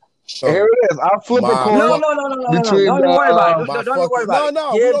 Okay. So here it is. I'll flip a coin. No. Don't worry about it. Don't worry about it.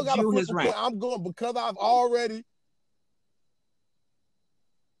 No, we don't got to flip a coin. I'm going because I've already.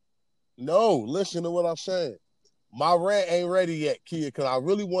 No, listen to what I'm saying. My rant ain't ready yet, Kia, because I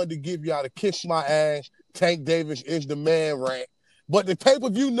really wanted to give y'all to kiss my ass. Tank Davis is the man rant. But the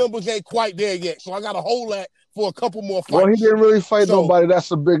pay-per-view numbers ain't quite there yet, so I got to hold that for a couple more fights. Well, he didn't really fight nobody.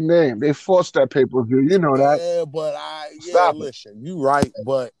 That's a big name. They forced that pay-per-view. You know that. Yeah, but listen, you right.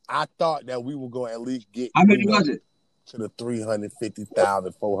 But I thought that we were going to at least get how many was it? To the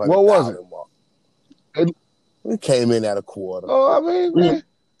 350,000, 400,000 what was it? mark. We came in at a quarter. Oh, I mean,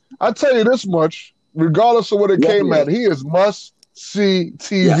 I tell you this much. Regardless of what it came at, he is must-see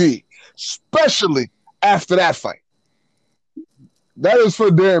TV, especially after that fight. That is for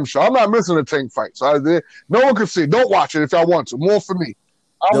damn sure. I'm not missing a Tank fight. So no one can see. Don't watch it if y'all want to. More for me.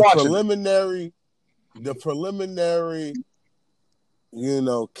 The preliminary,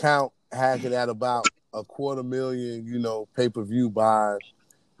 count has it at about 250,000, pay-per-view buys.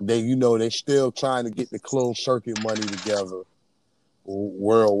 They still trying to get the closed circuit money together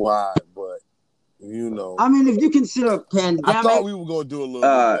worldwide, but I mean, if you consider pandemic, I thought we were gonna do a little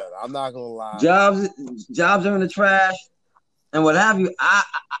bit better. I'm not gonna lie. Jobs are in the trash. And what have you?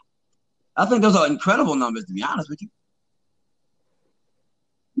 I think those are incredible numbers, to be honest with you.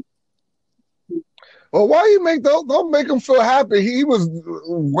 Well, why you don't make him feel happy? He was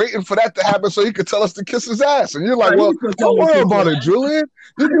waiting for that to happen so he could tell us to kiss his ass. And you're like, well, don't worry about it, Julian.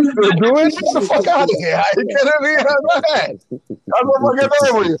 You can still do it. Get the fuck out of here. Are you kidding me? I'm fucking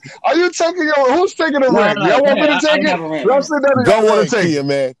over you. Are you taking who's taking the ring? Y'all want me to take it? Y'all sit down and y'all want to take Kia,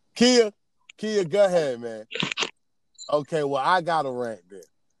 man. Kia, go ahead, man. Okay, well, I got a rant there.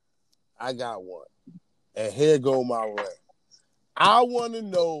 I got one. And here go my rant. I want to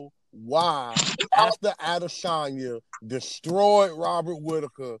know why, after Adesanya destroyed Robert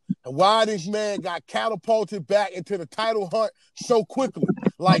Whitaker, and why this man got catapulted back into the title hunt so quickly.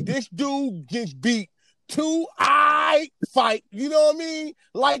 Like, this dude gets beat 2 fight, you know what I mean?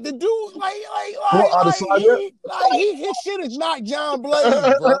 Like, the dude, his shit is not John Blaze,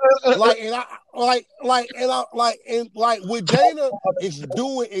 bro. What Dana is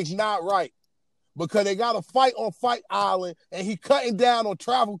doing is not right. Because they got a fight on Fight Island, and he cutting down on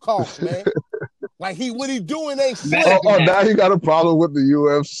travel costs, man. Like, what he doing ain't slick. Now you got a problem with the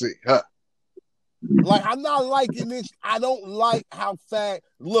UFC, huh? Like, I'm not liking this. I don't like how fast.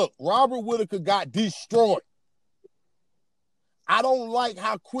 Look, Robert Whitaker got destroyed. I don't like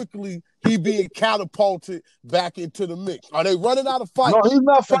how quickly he being catapulted back into the mix. Are they running out of fights? No, he's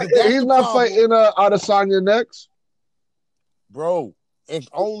not fighting. He's not fighting Adesanya next, bro.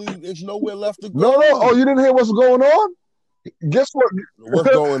 It's nowhere left to go. No. Oh, you didn't hear what's going on? Guess what? What's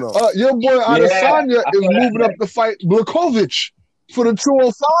going on? Your boy Adesanya is moving up to fight Blachowicz for the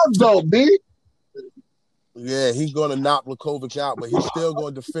 205 belt, B. Yeah, he's going to knock Blachowicz out, but he's still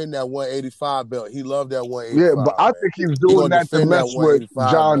going to defend that 185 belt. He loved that 185. Yeah, but I think he's doing that to mess with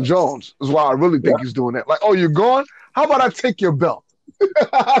John Jones. Is why I really think he's doing that. Like, oh, you're gone? How about I take your belt?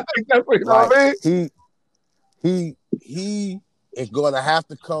 I think that's what, you know what I mean? He is going to have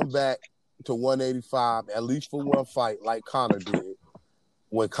to come back to 185 at least for one fight, like Conor did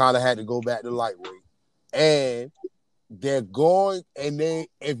when Conor had to go back to lightweight. And they're going, and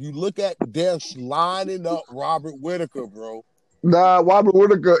if you look at, they're lining up Robert Whitaker, bro. Nah, Robert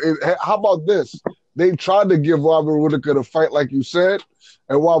Whitaker. How about this? They tried to give Robert Whitaker the fight, like you said,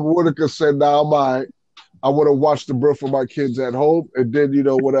 and Robert Whitaker said, "Nah, I'm all right. I want to watch the birth of my kids at home, and then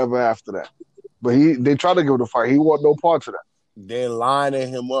whatever after that." But they tried to give him the fight. He want no parts of that. They're lining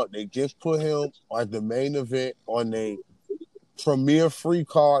him up. They just put him on the main event on a premier free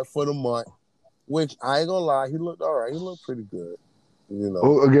card for the month, which I ain't gonna lie, he looked all right. He looked pretty good,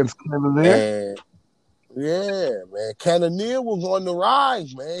 against Cannonier. Yeah, man. Cannonier was on the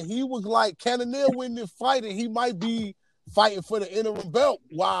rise, man. He was like, Cannonier win this fight, and he might be fighting for the interim belt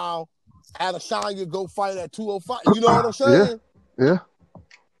while Adesanya go fight at 205. You know what I'm saying? Yeah.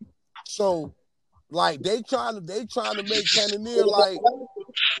 So, like, they trying to make Cannonier like,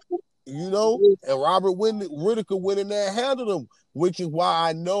 and Robert Whitaker went in there and handled him, which is why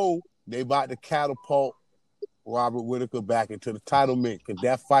I know they about to catapult Robert Whitaker back into the title mix, because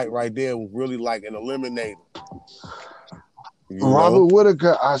that fight right there was really like an eliminator. Robert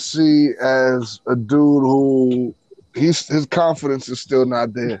Whitaker, I see as a dude who his confidence is still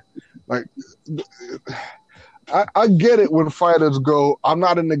not there. Like, I get it when fighters go, I'm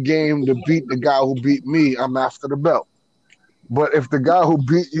not in the game to beat the guy who beat me, I'm after the belt. But if the guy who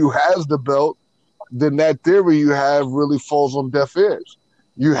beat you has the belt, then that theory you have really falls on deaf ears.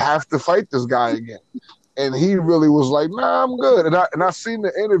 You have to fight this guy again. And he really was like, nah, I'm good. And I seen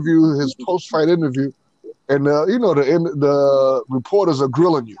the interview, his post-fight interview, and the reporters are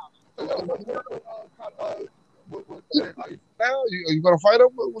grilling you. Now, you gonna fight him?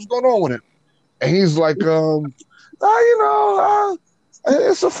 What's going on with him? And he's like,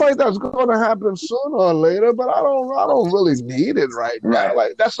 it's a fight that's going to happen sooner or later, but I don't really need it right now.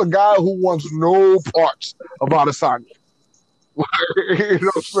 Like, that's a guy who wants no parts of Adesanya. You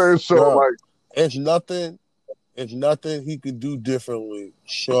know what I'm saying? So, it's nothing he could do differently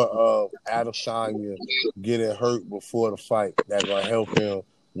short of Adesanya getting hurt before the fight that's gonna help him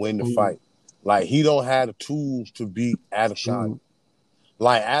win the fight. Like, he don't have the tools to beat Adesanya.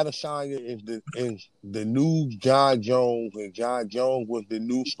 Like, Adesanya is the new John Jones, and John Jones was the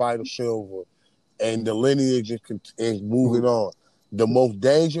new Spider Silver, and the lineage is moving on. The most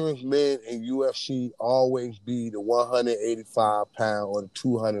dangerous men in UFC always be the 185-pound or the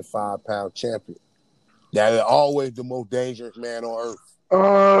 205-pound champion. That is always the most dangerous man on earth.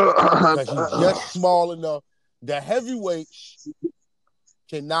 Because he's just small enough. The heavyweights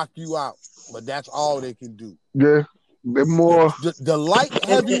can knock you out, but that's all they can do. Yeah. They're more the light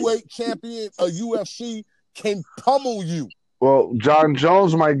heavyweight champion of UFC can pummel you. Well, John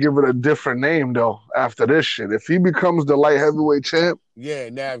Jones might give it a different name though after this shit. If he becomes the light heavyweight champ,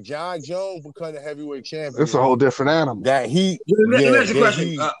 now if John Jones becomes the heavyweight champion, it's a whole different animal. Let me ask you a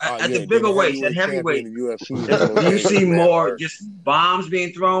question. At the bigger weights, at heavyweight, do you see more just bombs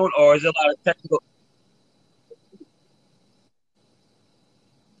being thrown, or is it a lot of technical?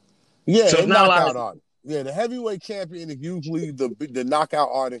 Yeah, so it's not knockout artist. Yeah, the heavyweight champion is usually the knockout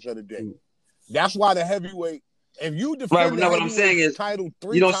artist of the day. That's why the heavyweight. If you defend the what I'm saying is, title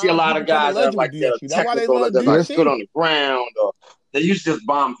 3 you don't see a lot of guys that are like they're technical, they're like good on the ground, or they use just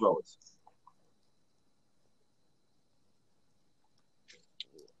bomb throwers.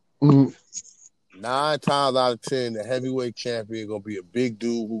 Mm-hmm. 9 times out of 10, the heavyweight champion gonna be a big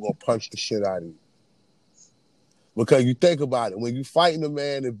dude who gonna punch the shit out of you. Because you think about it, when you fighting a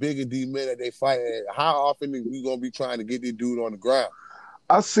man, the bigger D men that they fighting, how often are you gonna be trying to get this dude on the ground?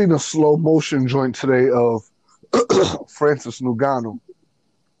 I seen a slow motion joint today of Francis Ngannou.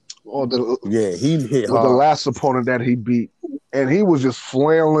 He hit with hard. The last opponent that he beat, and he was just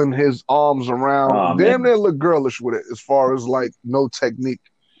flailing his arms around. Damn near look girlish with it, as far as like no technique.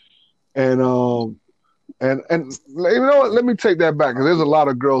 And you know what? Let me take that back, because there's a lot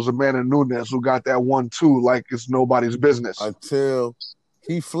of girls, Amanda Nunes, who got that 1-2 like it's nobody's business. Until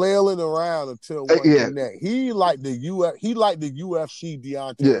he flailing around until one neck. He like the UFC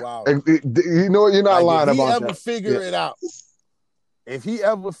Deontay Wilder. You know what? You're not lying about that. If he ever figure it out. If he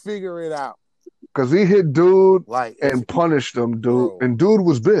ever figure it out. Because he hit dude and punished him, dude. Bro. And dude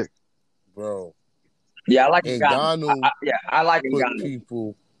was big. Bro. Yeah, I like Ngannou. I like Ngannou.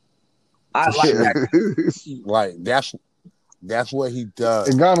 People. I like that. Like, that's what he does.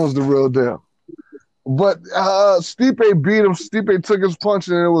 Ngannou's the real deal. But Stipe beat him. Stipe took his punch,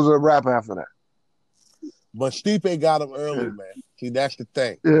 and it was a wrap after that. But Stipe got him early, man. See, that's the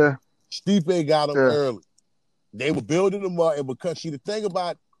thing. Yeah. Stipe got him early. They were building him up, and because, see, the thing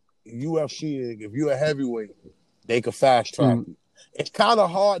about UFC is, if you're a heavyweight, they can fast track you. It's kind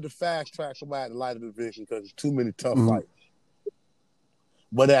of hard to fast track somebody in the lighter division because there's too many tough fights.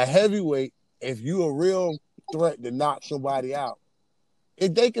 But at heavyweight, if you're a real threat to knock somebody out,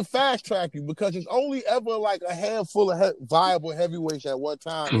 if they can fast track you, because it's only ever like a handful of viable heavyweights at one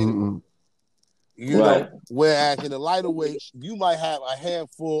time. You know, whereas in the lighter weights, you might have a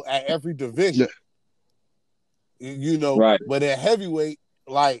handful at every division. You know, but at heavyweight,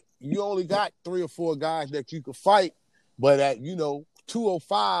 like, you only got 3 or 4 guys that you could fight, but at,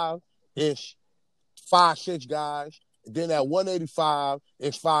 205, it's 5-6 guys. Then at 185,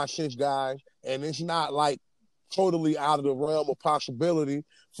 it's 5-6 guys. And it's not like totally out of the realm of possibility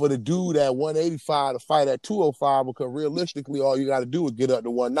for the dude at 185 to fight at 205, because realistically, all you got to do is get up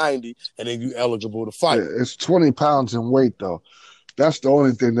to 190, and then you're eligible to fight. Yeah, it's 20 pounds in weight, though. That's the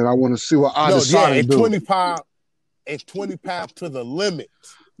only thing that I want to see what Adesanya do. 20 pounds. It's 20 pounds to the limit.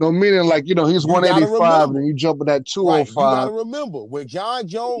 No, meaning like, he's 185 and you jump at that 205. You got to remember, when John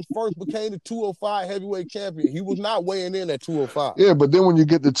Jones first became the 205 heavyweight champion, he was not weighing in at 205. Yeah, but then when you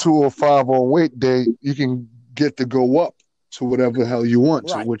get the 205 on weight day, you can get to go up to whatever the hell you want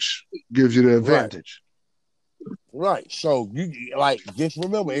to, which gives you the advantage. Right. So, you just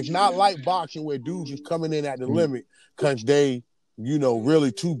remember, it's not like boxing where dudes is coming in at the limit because they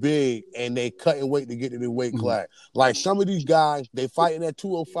really too big and they cutting weight to get to the weight class. Like, some of these guys, they fighting at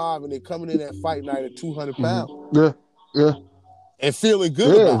 205 and they coming in at fight night at 200 pounds. Yeah. And feeling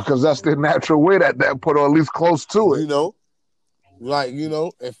good about it. Because that's their natural weight at that point, or at least close to it.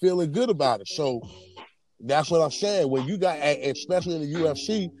 And feeling good about it. So, that's what I'm saying. When you got, especially in the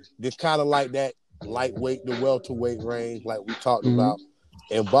UFC, there's kind of like that lightweight to welterweight range, like we talked about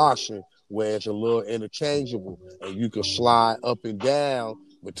in boxing, where it's a little interchangeable, and you can slide up and down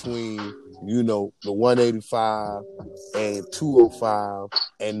between, the 185 and 205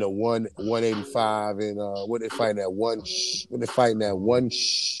 and the 185 and what they fighting at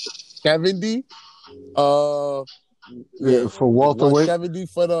 170. For welterweight. 170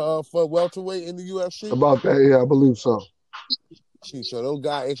 for welterweight in the UFC. About that, yeah, I believe so. So those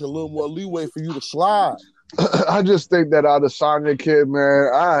guys, it's a little more leeway for you to slide. I just think that Adesanya kid,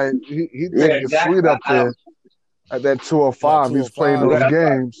 man, he thinks it's sweet up there at that 205. He's playing those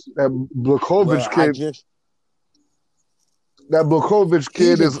games. That Blachowicz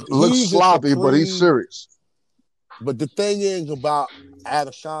kid, looks sloppy, but he's serious. But the thing is about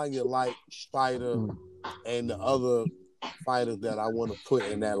Adesanya, like Spider and the other fighters that I want to put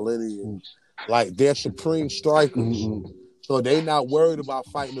in that lineage, like, they're supreme strikers. So they not worried about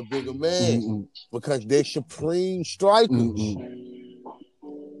fighting a bigger man because they're supreme strikers.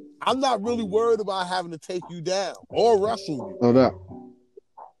 I'm not really worried about having to take you down or wrestle you. No doubt.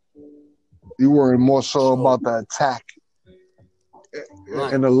 You worry more so about the attack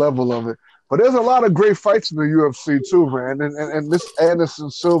and the level of it. But there's a lot of great fights in the UFC too, man. And this Anderson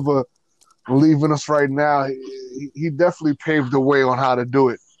Silva leaving us right now, he definitely paved the way on how to do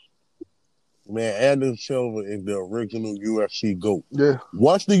it. Man, Anderson Silva is the original UFC GOAT. Yeah.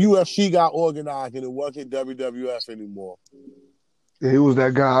 Once the UFC got organized and it wasn't WWF anymore. Yeah, he was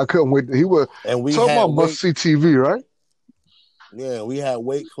that guy. I couldn't wait. He was talking about must-see TV, right? Yeah, we had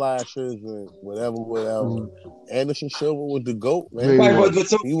weight classes and whatever. Anderson Silva was the GOAT, man. He's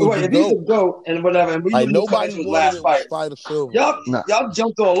the GOAT and whatever. And we nobody was last fight. Y'all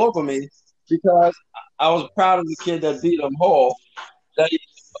jumped all over me because I was proud of the kid that beat him Hall. That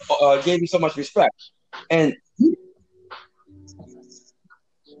gave you so much respect. And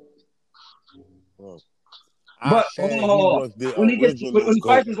but when he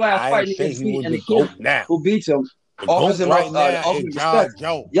fights his last fight, he gets beat, and the kid who beats him offers him respect.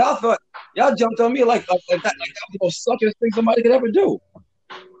 Y'all jumped on me like that was the most suckiest thing somebody could ever do.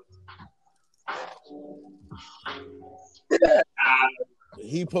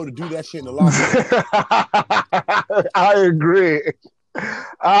 He supposed to do that shit in the locker room. I agree.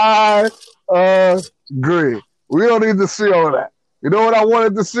 Agree. We don't need to see all of that. You know what I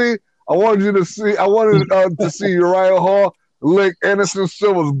wanted to see? I wanted to see Uriah Hall lick Anderson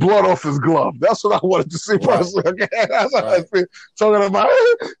Silva's blood off his glove. That's what I wanted to see personally. Okay? That's what I feel talking about.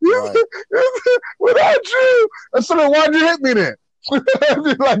 Without you. I said, why'd you hit me then?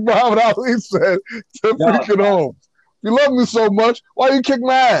 Like Muhammad Ali said to freaking home. You love me so much, why you kick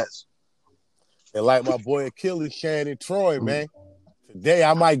my ass? And like my boy Achilles Shannon Troy, man. Today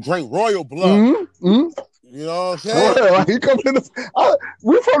I might drink royal blood. You know what I'm saying? Well, like he comes in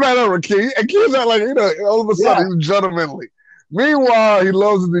we from that era, King. And King's not like, all of a sudden he's gentlemanly. Meanwhile, he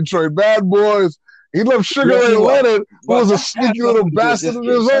loves the Detroit Bad Boys. He loves Sugar Ray Leonard, who was a sneaky little bastard in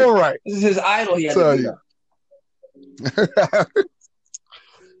his own right. This is his idol. He had to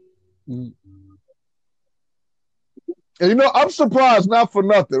And I'm surprised, not for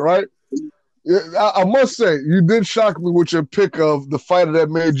nothing, right? I must say, you did shock me with your pick of the fighter that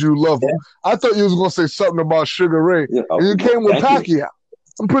made you love him. I thought you was going to say something about Sugar Ray. And you came with Pacquiao.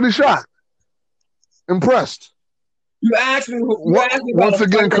 I'm pretty shocked. Impressed. You asked me. Once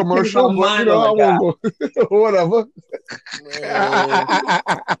again, commercial. But, I won't go. Whatever.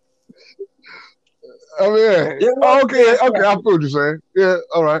 I mean, okay. I feel what you're saying. Yeah,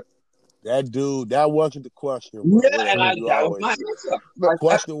 all right. That dude, that wasn't the question. That was my answer. The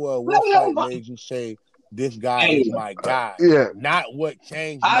question was, what fight made you say, this guy is my guy? Yeah. Not what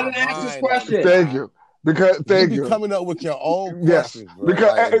changed I didn't ask this question. Thank you. Thank you. Coming up with your own questions, bro.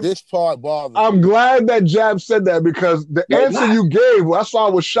 Because like, this part bothers me. I'm glad that Jab said that because the answer you gave, that's why I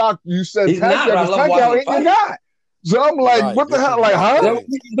was shocked you said Pacquiao ain't your guy. So I'm like, what the hell? Like, huh?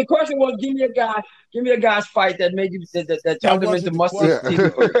 The question was, give me a guy's fight that made you that turned him into mustard.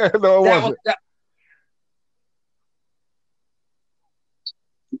 No, it wasn't.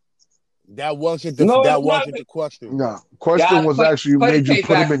 That wasn't the question. No, question was actually made you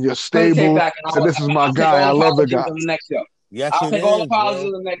put him in your stable. So this is my guy. I love the guy. Yes, I'll take all apologies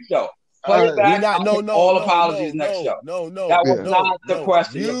in the next show. Play it back. All apologies next show. No. That was not the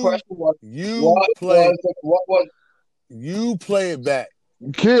question. The question was, what was you play it back.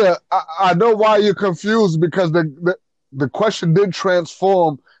 Kia, I know why you're confused because the question did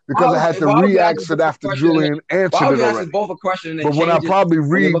transform because I had to re-ask it after Julian answered it already. Both a question but when I probably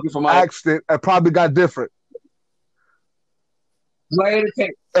re-asked it, it probably got different.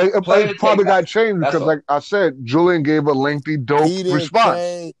 It probably got changed because, like I said, Julian gave a lengthy, dope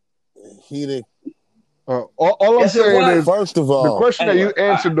response. He didn't. All I'm saying is, first of all, the question that you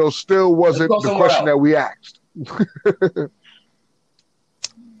answered, though, still wasn't the question that we asked.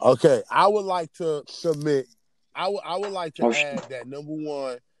 Okay, I would like to submit. I would like to add that number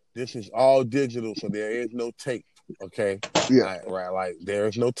one, this is all digital, so there is no tape. Okay, yeah, right. Like there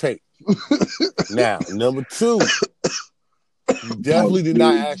is no tape. Now, number two, you definitely did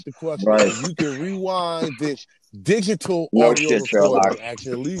not ask the question. Right. You can rewind this digital audio recording at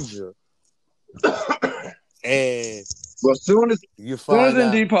your leisure, and soon as you find out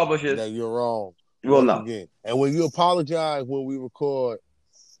Indeed publishes that you're wrong. You will know. Again. And when you apologize when we record.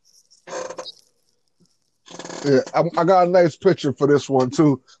 Yeah, I got a nice picture for this one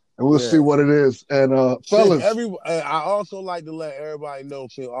too, and we'll see what it is. And fellas, I also like to let everybody know,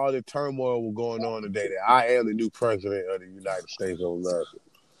 since all the turmoil was going on today, that I am the new president of the United States of America.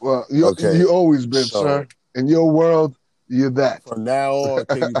 Well, you always been, sir. In your world, you're that. From now on,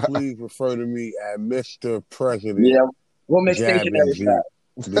 can you please refer to me as Mr. President? Yeah, we'll make stationary that.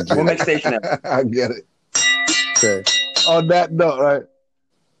 We'll make stationary. I get it. Okay. On that note, right?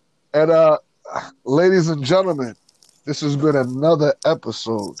 And ladies and gentlemen, this has been another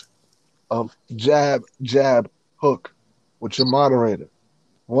episode of Jab, Jab, Hook with your moderator,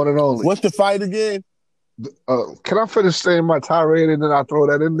 one and only. What's the fight again? Can I finish saying my tirade and then I throw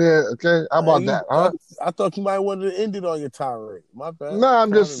that in there? Okay, how about that? Huh? I thought you might want to end it on your tirade. My bad. No,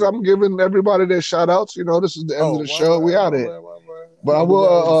 I'm giving everybody their shout outs. This is the end of the show. We out here. But I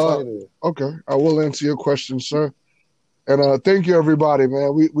will. Okay, I will answer your question, sir. And thank you, everybody,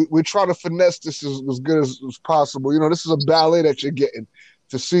 man. We try to finesse this as good as possible. This is a ballet that you're getting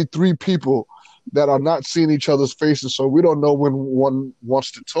to see three people that are not seeing each other's faces, so we don't know when one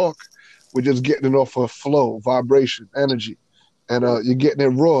wants to talk. We're just getting it off of flow, vibration, energy. And you're getting it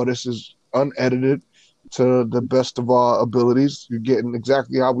raw. This is unedited to the best of our abilities. You're getting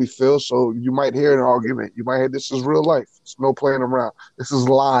exactly how we feel. So you might hear an argument. You might hear this is real life. It's no playing around. This is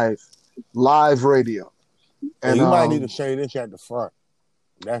live radio. And you might need to say this at the front.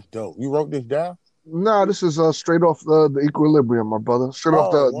 That's dope. You wrote this down? No, this is straight off the Equilibrium, my brother. Straight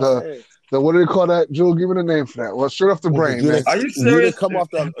off the what do they call that? Jewel, give me the name for that. Well, straight off the brain, man. Are you serious? Come off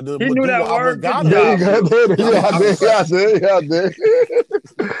the he knew that word.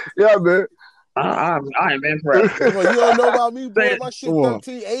 Yeah, man. I am impressed. Boy, you don't know about me, boy. My shit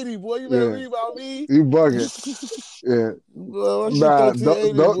 1380, boy. You better read about me. You bugging. Yeah. Boy, nah,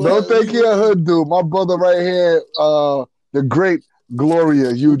 don't think you're a hood dude. My brother right here, the great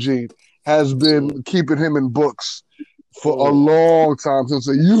Gloria Eugene, has been keeping him in books for a long time, since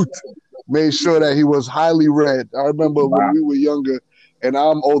a youth. Made sure that he was highly read. I remember when we were younger, and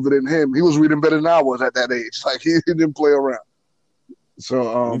I'm older than him, he was reading better than I was at that age. Like, he didn't play around.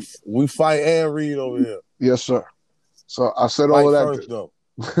 So we fight and read over here. Yes, sir. So I said all of that. First, though.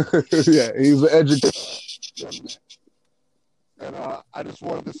 Yeah, he's an educator. And I just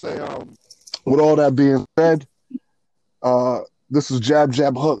wanted to say, with all that being said, this is Jab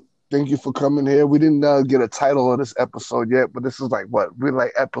Jab Hook. Thank you for coming here. We didn't get a title of this episode yet, but this is like what? We're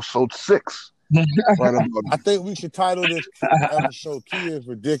like episode 6. Right, I think we should title this episode "Key is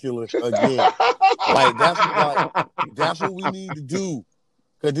Ridiculous" again. Like that's what we need to do.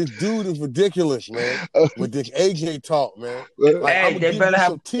 Cause this dude is ridiculous, man. With this AJ talk, man. Like, hey, they better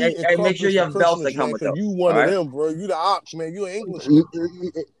have. Hey, make sure you have belts that come with them. You one of them, bro. You the ops, man. You an English.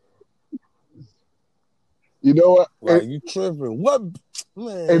 You know what? Like, you tripping? What,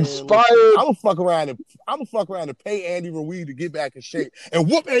 man? Inspired. I'm gonna fuck around and pay Andy Ruiz to get back in shape and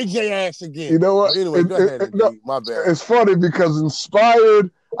whoop AJ ass again. You know what? Anyway, go ahead. No, my bad. It's funny because inspired.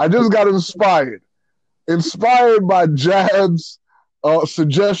 I just got inspired. Inspired by Jab's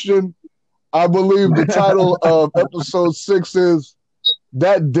suggestion. I believe the title of episode 6 is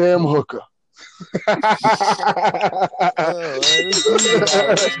 "That Damn Hooker."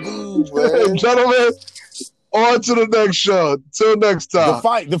 Gentlemen, on to the next show. Till next time. The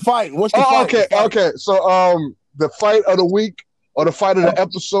fight. What's the fight? Okay. So, the fight of the week or the fight of the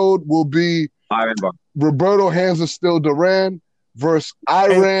episode will be Roberto Hands of Steel Duran versus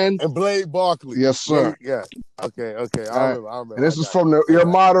Iran and Blade Barkley. Yes, sir. Yeah. Okay. I remember. And this is from your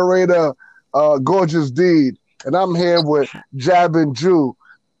moderator, Gorgeous Deed, and I'm here with Jab and Jew,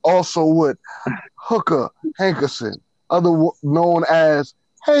 also with Hooker Hankerson, other known as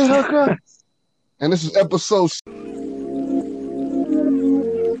Hey Hooker. And this is episode.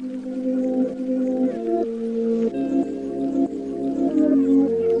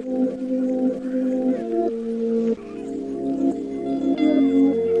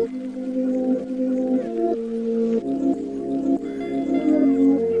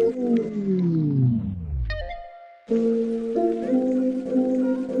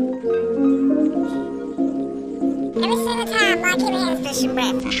 Fishing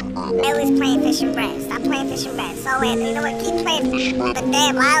bread. Always playing fishing bread. Stop playing fishing bread. So you know what? Keep playing fishing bread. But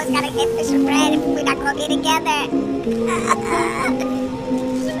damn, I always gotta get fishing bread if we're not gonna be together.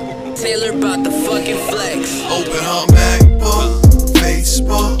 Taylor about the fucking flex. Open her MacBook,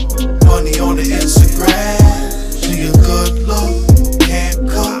 Facebook, money on the Instagram. She a good look, can't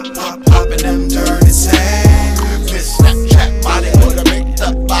cook, popping them dirty sands. Miss Snapchat body, wanna make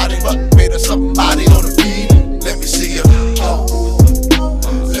that body, but made her somebody on the feed. Let me see you.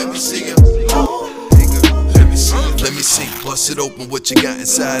 Bust it open, what you got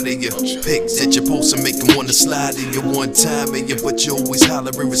inside of you. Pics that you post and make them wanna slide in you one time in you, but you always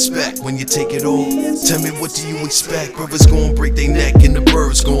holler in respect when you take it off. Tell me, what do you expect? Brothers gon' break their neck and the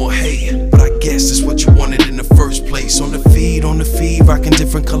birds gon' hate. But I guess that's what you wanted in the first place. On the feed, rocking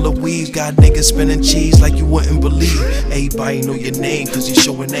different color weaves. Got niggas spinning cheese like you wouldn't believe. Everybody know your name cause you're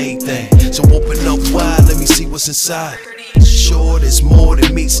showing everything. So open up wide, let me see what's inside. Sure, there's more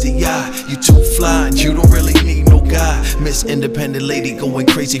than meets the eye. You too fly and you don't really need no guy. Miss Independent Lady going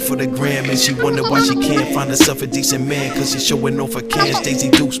crazy for the gram, and she wonder why she can't find herself a decent man. Cause she's showing off her cans, Daisy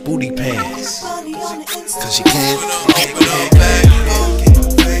Dukes booty pants. Cause she can't open up Facebook,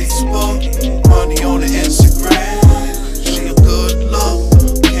 Facebook, money on the Instagram. She a good look,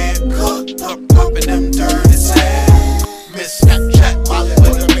 can't cook, popping them dirty sands. Miss Snapchat Molly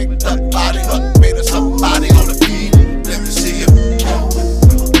with a big duck body, but made her somebody on the feed. Let me see you.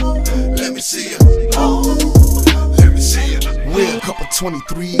 Let me see you. Let me see you. We're a couple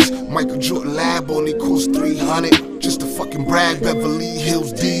 23s, Michael Jordan Lab only cost 300. Just a fucking brag, Beverly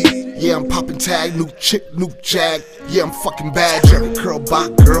Hills D. Yeah, I'm popping tag, new chick, new jag. Yeah, I'm fucking bad, Jerry curl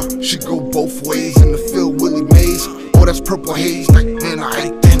bot girl. She go both ways in the field, Willie Mays. know that's purple haze, like man, I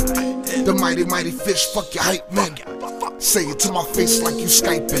hype then. The mighty fish, fuck your hype man. Say it to my face like you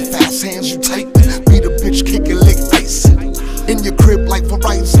Skyping. Fast hands you typing. Beat a bitch, kick it, lick ice. In your crib like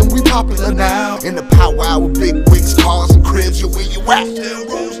Verizon, we popular now. In the power hour, big wigs, cars and cribs, yo, where you at?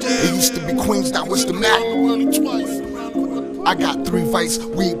 It used to be Queens, now it's the Mac. I got 3 vice,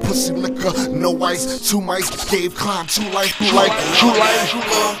 weed, pussy, liquor, no ice, 2 mice, gave Klein 2 life, true life.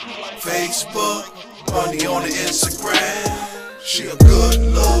 Facebook, money on the Instagram. She a good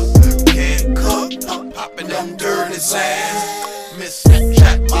look, can't cook, popping them dirty ass. Miss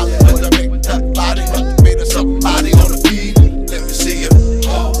Snapchat, Molly with a big duck body, made her somebody on the beat. Let me see you,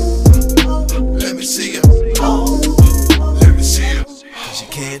 let me see you, let me see you. Cause you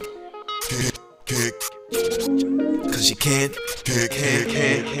can't kick, cause you can't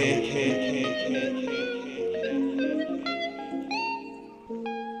kick.